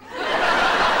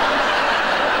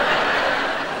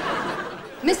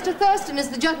 Mr. Thurston is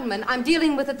the gentleman I'm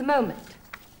dealing with at the moment.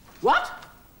 What?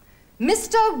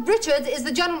 Mr. Richards is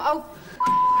the gentleman... Oh.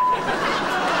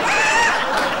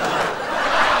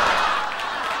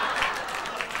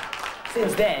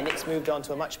 Since then, it's moved on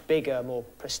to a much bigger, more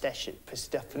prestigious...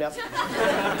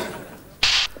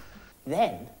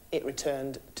 Then, it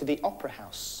returned to the Opera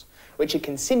House, which it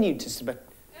continued to...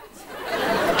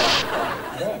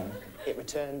 Then, it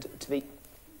returned to the...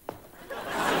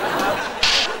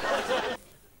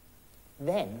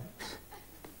 Then...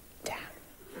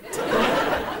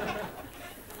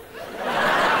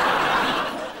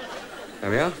 There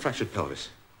we are, fractured pelvis.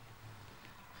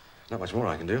 Not much more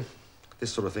I can do.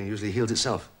 This sort of thing usually heals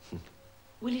itself.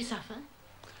 Will you suffer?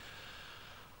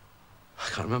 I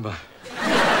can't remember. The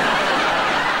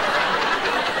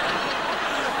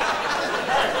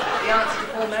answer to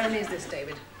Paul Merron is this,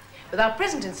 David. With our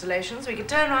present installations, we could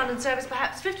turn around and service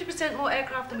perhaps 50% more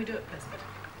aircraft than we do at present.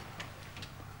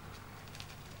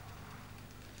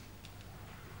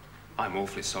 I'm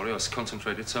awfully sorry. I was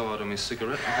concentrated so hard on my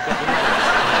cigarette.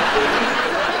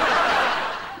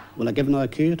 Will I give another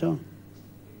cue at all?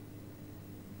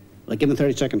 Will I give him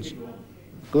 30 seconds?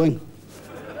 Going.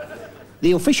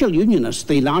 The official Unionists,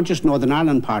 the largest Northern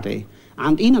Ireland party,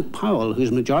 and Enoch Powell,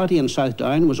 whose majority in South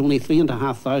Down was only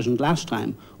 3,500 last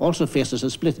time, also faces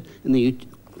a split in the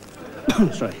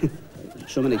Sorry,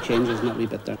 so many changes in that wee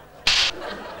bit there.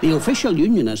 The official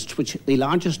Unionists, the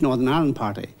largest Northern Ireland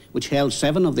party, which held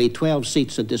 7 of the 12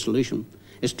 seats at dissolution,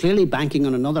 is clearly banking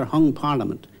on another hung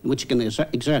parliament in which it can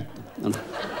exert...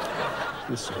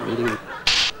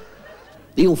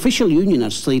 The official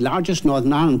Unionists, the largest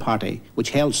Northern Ireland party, which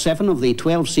held 7 of the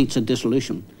 12 seats at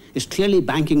dissolution, is clearly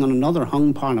banking on another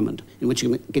hung parliament in which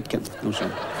it can... Oh,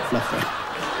 sorry, fluff there.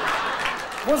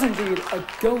 It was indeed a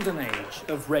golden age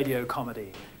of radio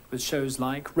comedy, with shows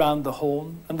like Round the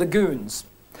Horn and The Goons.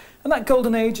 And that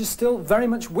golden age is still very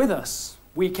much with us.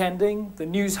 Weekending, the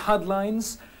news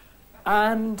headlines,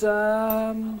 and, you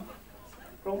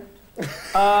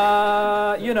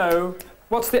know,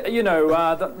 what's the, the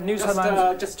news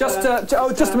headlines? Just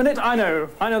a minute, I know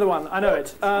the one, I know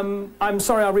it. I'm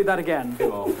sorry, I'll read that again.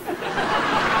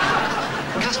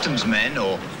 Customs men,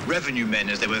 or revenue men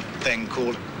as they were then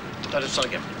called, I'll just start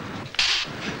again.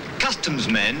 Customs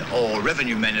men, or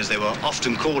revenue men as they were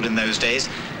often called in those days,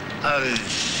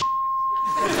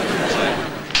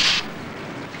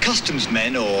 Customs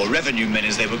men, or revenue men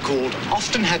as they were called,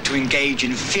 often had to engage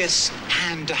in fierce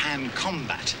hand-to-hand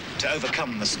combat to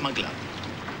overcome the smuggler.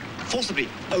 Forcibly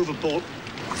overboard...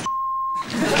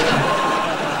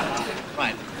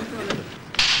 Right.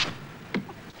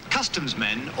 Customs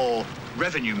men, or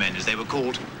revenue men as they were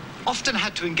called, often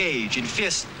had to engage in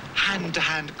fierce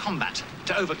hand-to-hand combat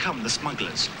to overcome the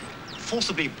smugglers.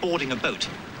 Forcibly boarding a boat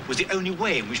was the only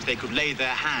way in which they could lay their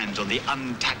hands on the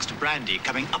untaxed brandy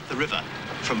coming up the river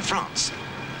from France.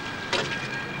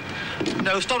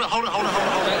 No, stop it, hold it.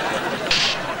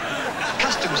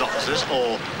 Customs officers,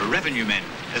 or revenue men,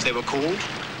 as they were called,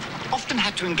 often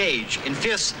had to engage in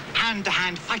fierce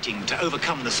hand-to-hand fighting to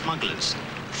overcome the smugglers.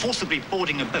 Forcibly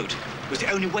boarding a boat was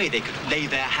the only way they could lay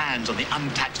their hands on the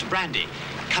untaxed brandy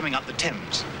coming up the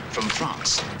Thames from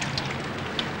France.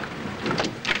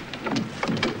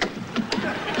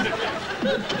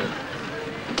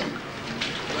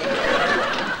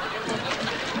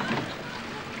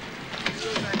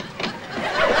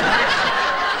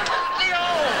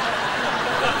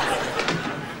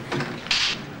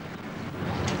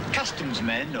 Customs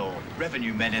men, or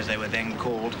revenue men as they were then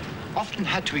called, often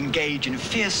had to engage in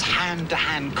fierce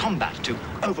hand-to-hand combat to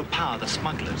overpower the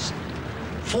smugglers.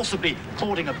 Forcibly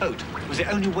boarding a boat was the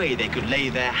only way they could lay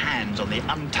their hands on the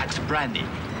untaxed brandy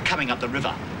coming up the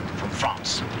river from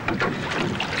France.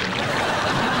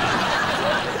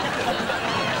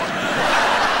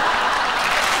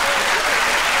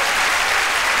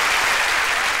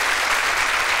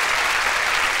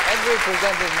 Every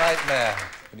presenter's nightmare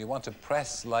when you want to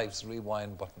press life's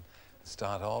rewind button and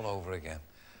start all over again.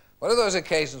 What are those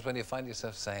occasions when you find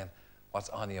yourself saying what's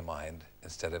on your mind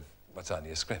instead of what's on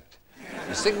your script? It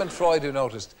was Sigmund Freud who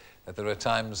noticed that there are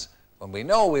times when we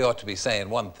know we ought to be saying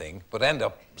one thing but end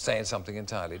up saying something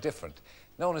entirely different,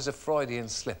 known as a Freudian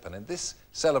slip. And in this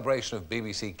celebration of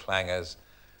BBC clangers,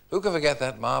 who can forget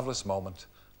that marvellous moment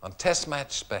on Test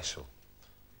Match Special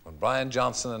when when Brian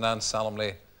Johnson announced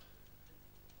solemnly,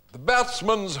 "The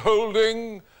batsman's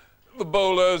holding the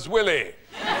bowler's willy."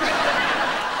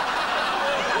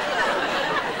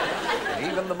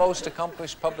 Even the most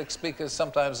accomplished public speakers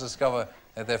sometimes discover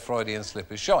that their Freudian slip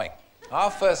is showing.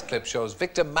 Our first clip shows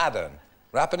Victor Maddern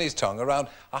wrapping his tongue around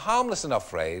a harmless enough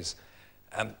phrase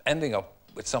and ending up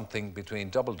with something between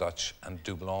double Dutch and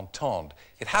double entendre.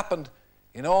 It happened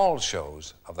in all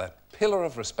shows of that pillar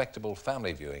of respectable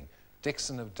family viewing,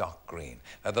 Dixon of Dock Green.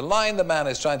 Now, the line the man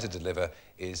is trying to deliver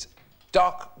is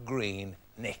Dock Green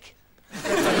Nick.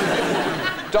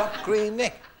 Dock Green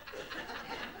Nick.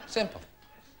 Simple,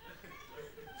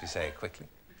 if you say it quickly.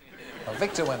 Now,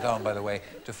 Victor went on, by the way,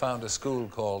 to found a school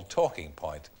called Talking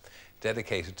Point,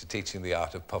 dedicated to teaching the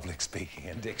art of public speaking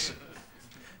and diction.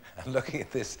 And looking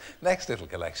at this next little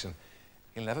collection,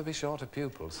 he'll never be short of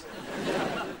pupils.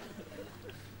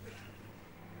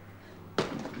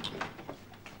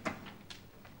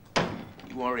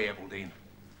 You worry, Ebbledine.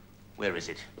 Where is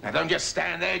it? Now, don't just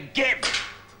stand there. Get!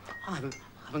 I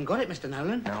haven't got it, Mr.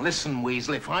 Nolan. Now, listen,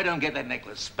 Weasel. If I don't get that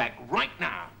necklace back right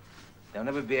now, they'll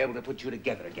never be able to put you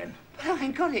together again. But I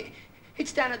ain't got it.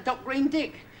 It's down at Dock Green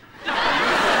Dick. They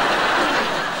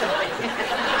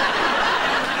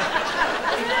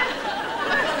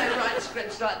write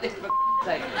scripts like this for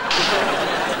sake.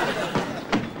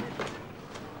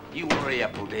 You worry,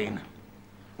 Ebbledine.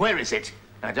 Where is it?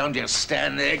 Now, don't just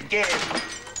stand there. Get!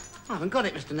 I haven't got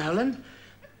it, Mr. Nolan.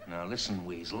 Now, listen,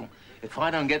 Weasel. If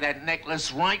I don't get that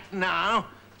necklace right now,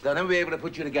 they'll never be able to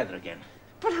put you together again.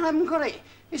 But I haven't got it.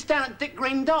 It's down at Dick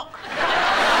Green Dock.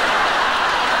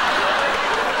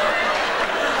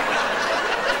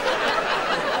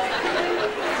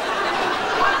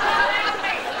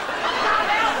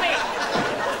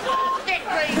 Dick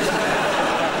Green!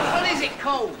 What is it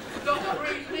called? Dock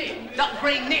Green Nick. Dock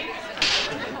Green Nick.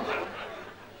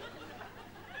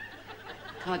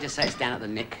 Can't I just say it's down at the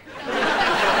Nick?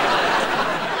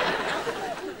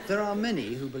 There are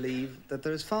many who believe that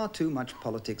there is far too much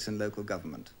politics in local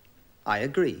government. I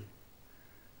agree.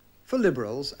 For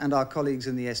Liberals and our colleagues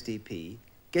in the SDP,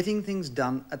 getting things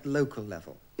done at local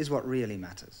level is what really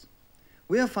matters.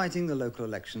 We are fighting the local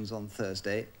elections on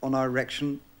Thursday on our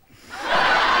election...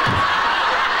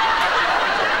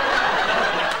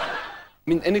 I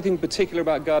mean, anything particular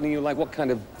about gardening you like? What kind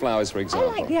of flowers, for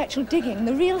example? I like the actual digging.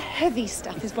 The real heavy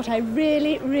stuff is what I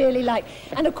really, really like.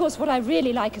 And of course, what I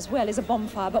really like as well is a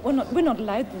bonfire. But we're not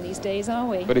allowed them these days, are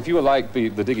we? But if you like the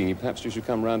digging, perhaps you should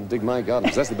come round and dig my garden,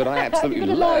 because that's the bit I absolutely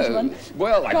a large one.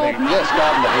 Well, I think, yes,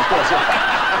 gardening, of course.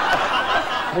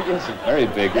 Yes, it's very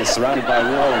big. It's surrounded by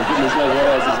wall and goodness knows what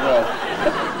else as well.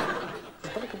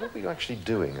 Monica, what were you actually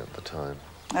doing at the time?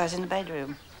 I was in the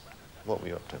bedroom. What were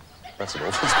you up to? That's an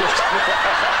awful question.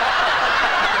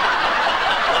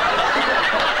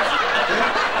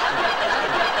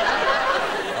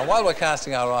 And while we're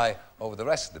casting our eye over the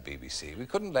rest of the BBC, we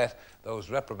couldn't let those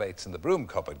reprobates in the broom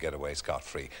cupboard get away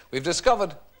scot-free. We've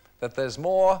discovered that there's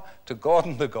more to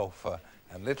Gordon the Gopher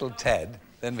and little Ted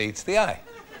than meets the eye.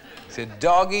 It's a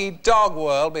dog-eat-dog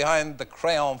world behind the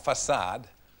crayon facade.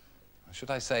 Or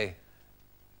should I say,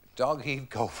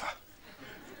 dog-eat-gopher.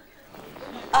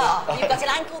 Oh, you've got an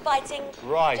ankle-biting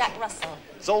Right. Jack Russell.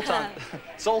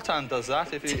 Zoltan does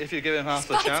that if you give him half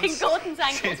the chance. Biting Gordon's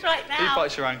ankles right now. He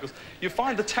bites your ankles. You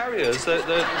find the terriers, they're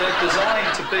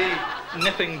designed to be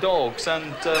nipping dogs, and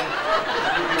you'll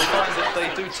find that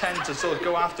they do tend to sort of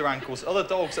go after ankles. Other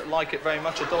dogs that like it very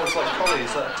much are dogs like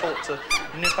collies that are taught to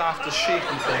nip after sheep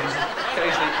and things.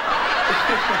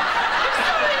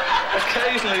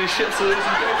 Occasionally Shih Tzus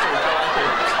and Gophers go after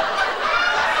it.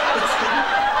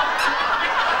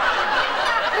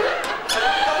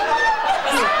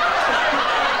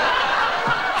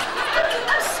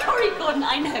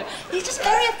 I know. He's just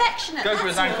very affectionate. Go for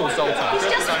his ankles, Zoltan. He's Go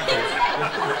just for his ankles.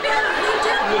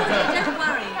 Don't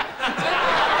worry.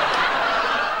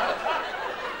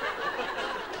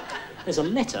 There's a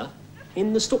letter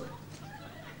in the store.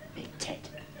 Hey, Ted,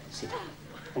 sit down.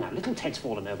 Oh, now, little Ted's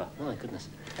fallen over. My goodness.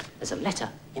 There's a letter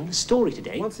in the story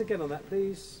today. Once again on that,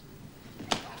 please.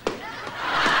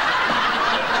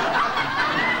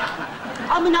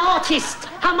 I'm an artist.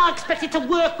 How am I expected to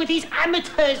work with these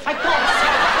amateurs, for God's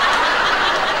sake?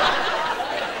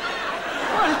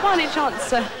 Well, if by any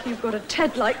chance you've got a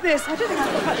Ted like this, I don't think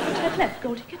I've got much of a Ted left.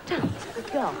 Goldie, get down.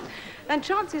 Good girl. Then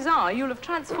chances are you'll have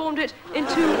transformed it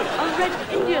into a red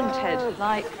Indian Ted,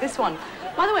 like this one.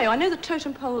 By the way, I know the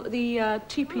totem pole, the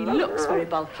teepee looks very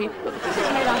bulky, but because it's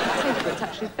made out of paper, it's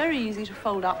actually very easy to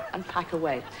fold up and pack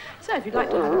away. So if you'd like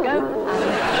to have a go,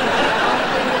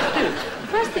 and do. The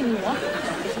first thing you want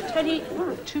is a teddy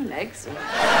with 2 legs.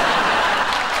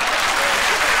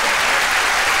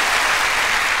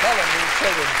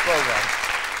 children's programme.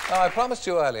 Now, I promised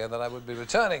you earlier that I would be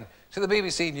returning to the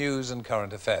BBC News and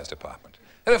Current Affairs Department.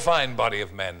 And a fine body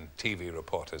of men TV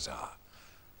reporters are.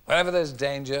 Whenever there's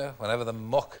danger, whenever the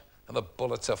muck and the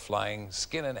bullets are flying,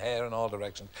 skin and hair in all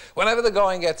directions, whenever the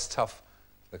going gets tough,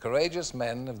 the courageous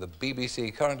men of the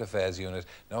BBC Current Affairs Unit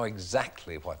know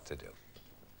exactly what to do.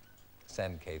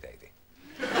 Send Kate 80.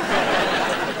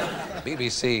 The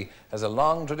BBC has a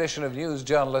long tradition of news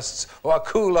journalists who are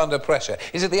cool under pressure.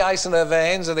 Is it the ice in their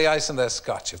veins or the ice in their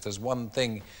scotch? If there's one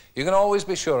thing you can always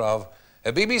be sure of,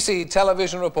 a BBC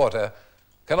television reporter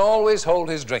can always hold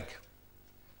his drink.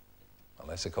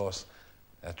 Unless, of course,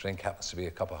 that drink happens to be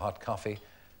a cup of hot coffee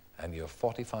and you're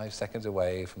 45 seconds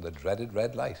away from the dreaded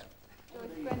red light.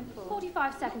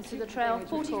 45 seconds to the trail,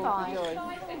 45.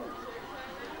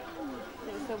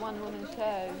 It's a one-woman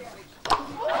show.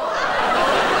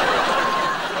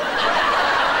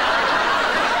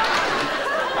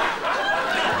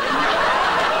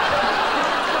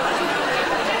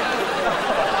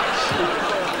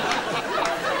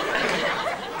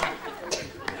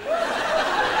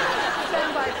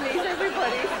 Stand by, please,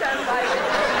 everybody. Stand by.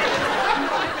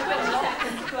 20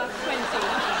 seconds to us, 20.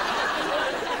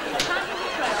 Counting the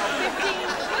trail, 15,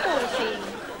 14,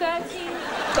 13,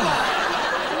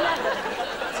 11,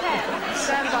 10.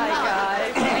 Stand by,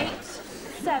 guys. 8,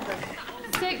 7,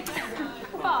 6,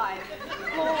 5,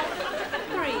 4,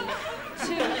 3,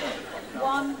 2,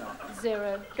 1,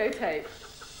 0. Go tape.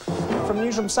 From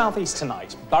Newsroom Southeast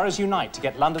tonight, boroughs unite to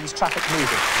get London's traffic moving.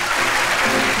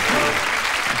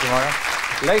 Thank you, Moira.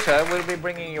 Later, we'll be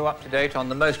bringing you up to date on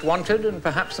the most wanted and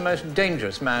perhaps the most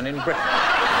dangerous man in Britain. He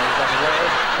got away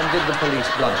and did the police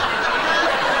blunder.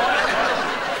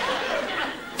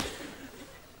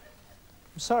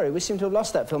 I'm sorry, we seem to have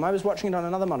lost that film. I was watching it on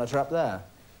another monitor up there.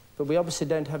 But we obviously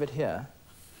don't have it here.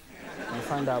 We'll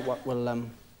find out what will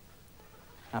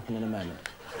happen in a moment.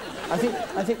 I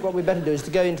think what we'd better do is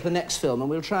to go into the next film, and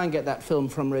we'll try and get that film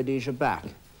from Rhodesia back.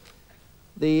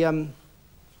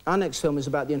 Our next film is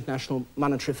about the International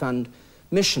Monetary Fund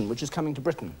mission, which is coming to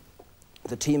Britain.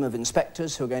 The team of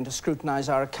inspectors who are going to scrutinise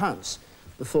our accounts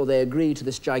before they agree to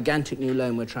this gigantic new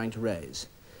loan we're trying to raise.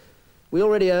 We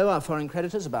already owe our foreign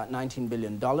creditors about $19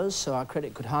 billion, so our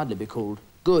credit could hardly be called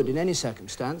good in any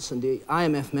circumstance, and the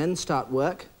IMF men start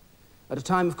work at a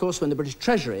time, of course, when the British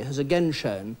Treasury has again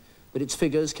shown that its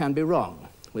figures can be wrong.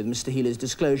 With Mr. Healy's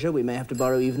disclosure, we may have to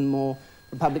borrow even more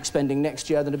for public spending next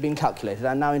year than had been calculated.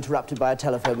 I'm now interrupted by a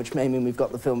telephone, which may mean we've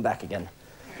got the film back again.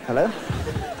 Hello?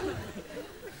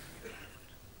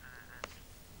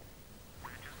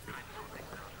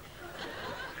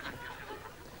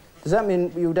 Does that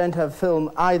mean you don't have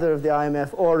film either of the IMF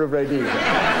or of Rhodesia?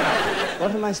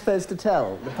 What am I supposed to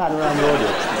tell the panorama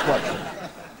audience that's watching?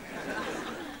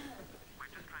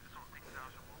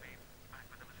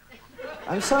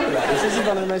 I'm sorry about this. This is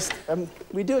one of the most...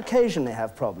 we do occasionally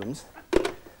have problems.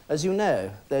 As you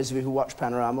know, those of you who watch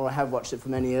Panorama or have watched it for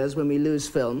many years, when we lose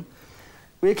film,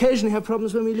 we occasionally have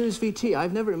problems when we lose VT.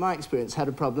 I've never, in my experience, had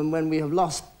a problem when we have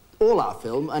lost all our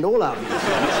film and all our VTs,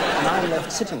 and I'm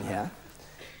left sitting here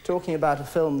talking about a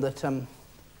film that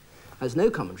has no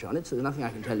commentary on it, so there's nothing I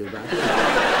can tell you about it.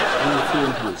 Only a few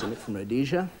interviews in it from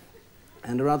Rhodesia,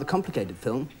 and a rather complicated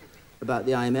film about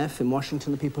the IMF in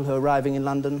Washington, the people who are arriving in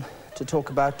London to talk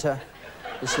about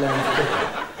this loan for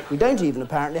Britain. We don't even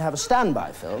apparently have a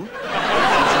standby film, which we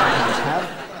sometimes have,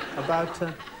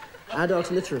 about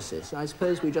adult illiteracy. So I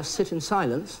suppose we just sit in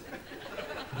silence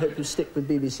and hope you stick with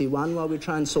BBC One while we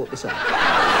try and sort this out.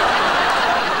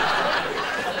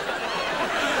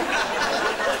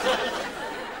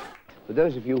 For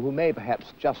those of you who may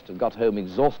perhaps just have got home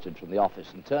exhausted from the office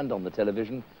and turned on the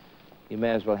television, you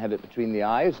may as well have it between the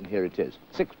eyes, and here it is.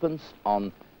 6pence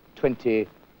on 20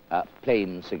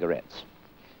 plain cigarettes.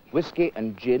 Whiskey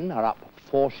and gin are up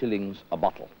 4 shillings a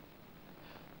bottle.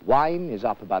 Wine is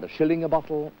up about 1 shilling a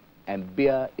bottle, and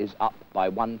beer is up by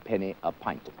 1 penny a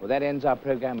pint. Well, that ends our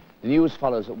programme. The news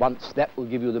follows at once. That will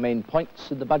give you the main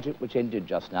points in the budget, which ended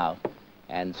just now.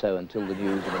 And so until the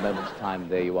news in a moment's time,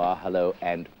 there you are. Hello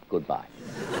and goodbye.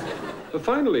 But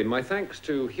finally, my thanks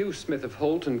to Hugh Smith of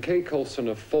Holt and Kay Colson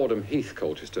of Fordham Heath,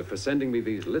 Colchester, for sending me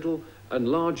these little and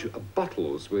large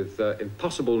bottles with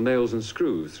impossible nails and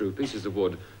screws through pieces of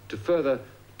wood to further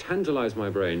tantalise my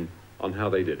brain on how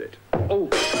they did it. Oh!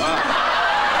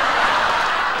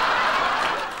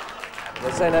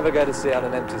 They say never go to sea on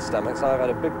an empty stomach, so I've had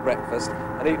a big breakfast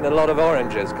and eaten a lot of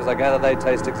oranges, because I gather they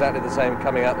taste exactly the same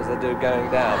coming up as they do going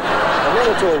down. I'm not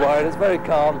at all worried. It's very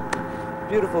calm.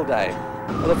 Beautiful day.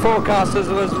 Well, the forecasters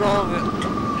was wrong.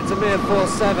 It's a mere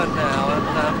 4-7 now,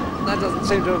 and that doesn't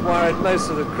seem to have worried most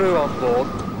of the crew on board.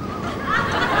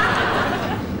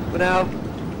 We're now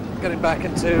getting back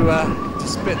into to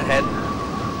Spithead.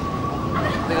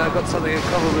 I think I've got something in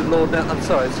common with Lord Nell. I'm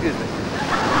sorry, excuse me.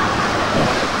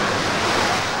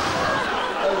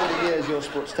 Over the years, your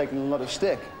sport's taken a lot of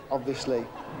stick, obviously.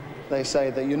 They say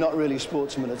that you're not really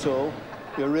sportsmen at all.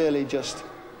 You're really just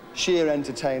sheer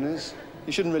entertainers.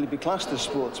 You shouldn't really be classed as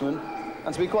sportsmen.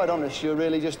 And to be quite honest, you're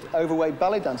really just overweight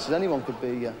ballet dancers. Anyone could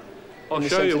be... I'll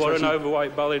show you what an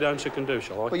overweight ballet dancer can do,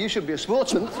 shall I? Well, you should be a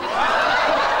sportsman.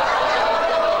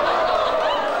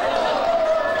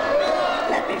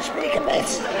 Let me speak a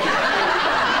bit.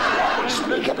 Let me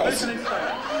speak a bit.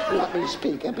 Let me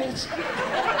speak a bit.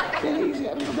 A bit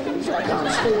easier, a little bit easier. I can't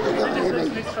speak, they can't hear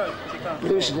me.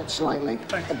 Loosen it slightly.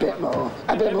 A bit more.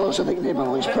 A bit more so they can hear my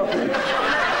voice properly.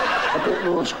 A bit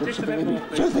more, Scrub, so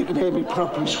they can hear me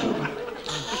properly, Scrub.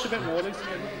 Just a bit more, Lisa,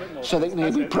 a bit more. So they can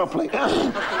hear me properly. So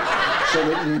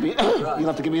they can hear me. You'll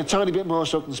have to give me a tiny bit more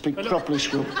so I can speak properly,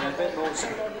 Scrub. A bit more,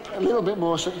 sir. A little bit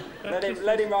more, sir. Let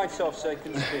him right off so he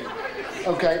can speak.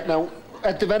 OK, now,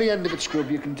 at the very end of it, Scrub,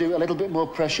 you can do a little bit more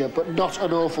pressure, but not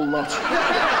an awful lot.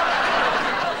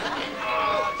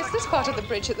 It's this part of the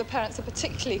bridge that the parents are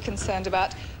particularly concerned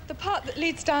about. The part that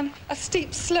leads down a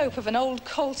steep slope of an old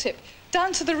coal tip,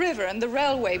 down to the river and the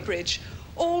railway bridge.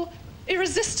 All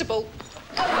irresistible.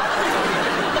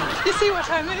 You see what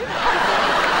I mean?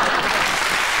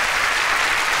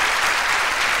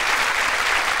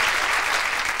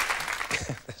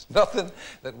 There's nothing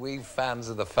that we fans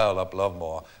of the foul-up love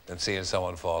more than seeing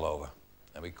someone fall over.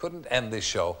 And we couldn't end this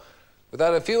show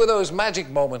without a few of those magic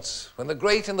moments when the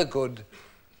great and the good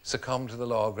succumb to the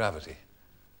law of gravity.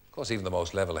 Of course, even the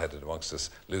most level-headed amongst us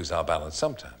lose our balance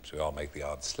sometimes. We all make the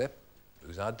odd slip,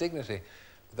 lose our dignity.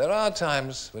 But there are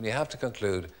times when you have to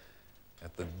conclude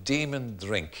that the demon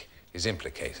drink is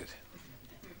implicated.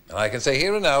 And I can say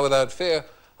here and now, without fear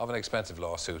of an expensive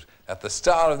lawsuit, that the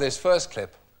star of this first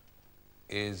clip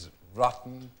is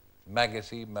rotten,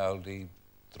 maggoty, mouldy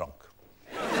drunk.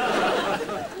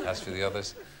 As for the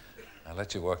others, I'll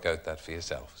let you work out that for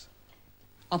yourselves.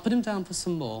 I'll put him down for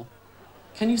some more.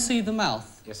 Can you see the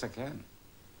mouth? Yes, I can.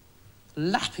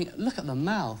 Lapping, look at the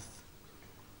mouth.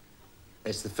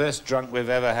 It's the first drunk we've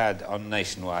ever had on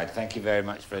Nationwide. Thank you very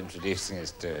much for introducing us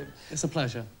to him. It's a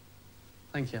pleasure.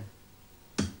 Thank you.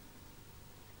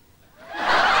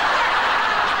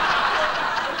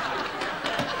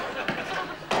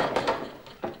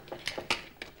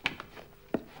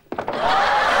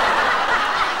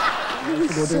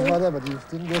 Go down by there, but you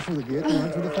didn't go through the gate, you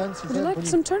went through the fence. Would you like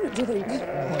some turnip, do you think?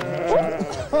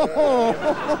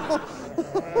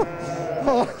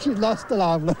 Oh, she lost the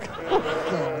lamb, look.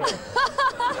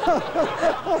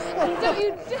 Don't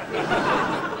you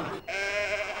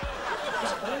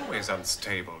He's always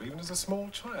unstable, even as a small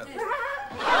child.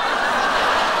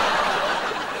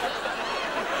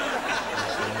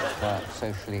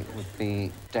 Socially with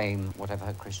the dame, whatever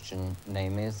her Christian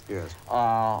name is. Yes.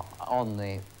 On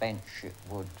the bench it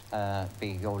would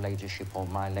be your ladyship or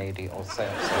my lady or so.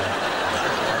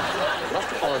 I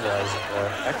must apologise,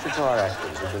 actually, to our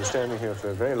actors who've been standing here for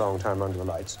a very long time under the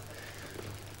lights.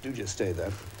 Do just stay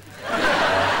there.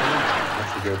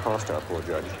 Actually go past our poor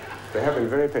judge. They have been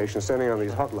very patient standing on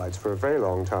these hot lights for a very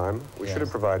long time. We should have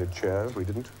provided chairs. We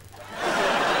didn't.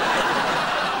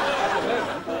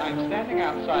 I'm standing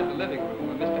outside the living room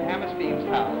of Mr. Hammerstein's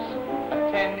house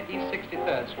at 10 East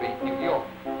 63rd Street, New York.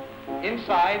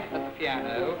 Inside, at the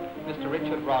piano, Mr.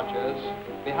 Richard Rogers.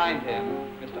 Behind him,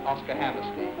 Mr. Oscar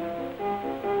Hammerstein.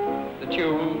 The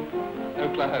tune,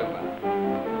 Oklahoma.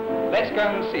 Let's go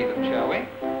and see them, shall we?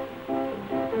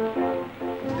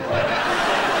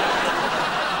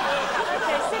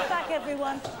 Okay, sit back,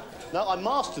 everyone. No, I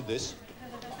mastered this.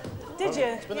 Did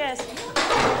you? Yes.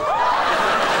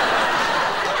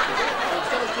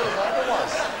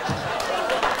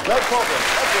 No problem.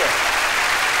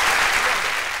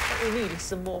 What we need is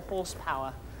some more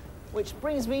horsepower, which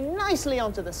brings me nicely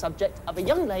onto the subject of a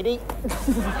young lady.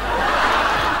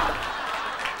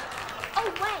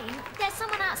 Oh, Wayne, there's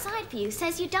someone outside for you.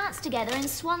 Says you danced together in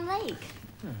Swan Lake.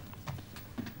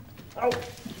 Oh.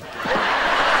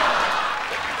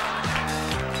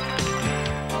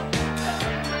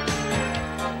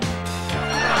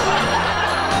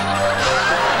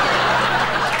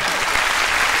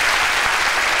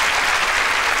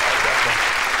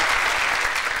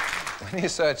 When you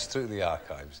search through the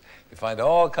archives, you find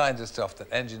all kinds of stuff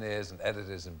that engineers and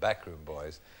editors and backroom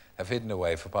boys have hidden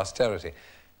away for posterity.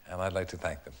 And I'd like to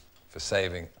thank them for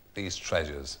saving these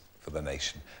treasures for the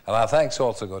nation. And our thanks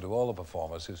also go to all the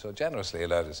performers who so generously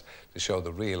allowed us to show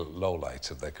the real lowlights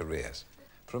of their careers.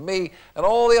 From me and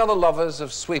all the other lovers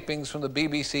of sweepings from the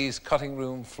BBC's cutting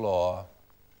room floor,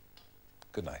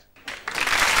 good night.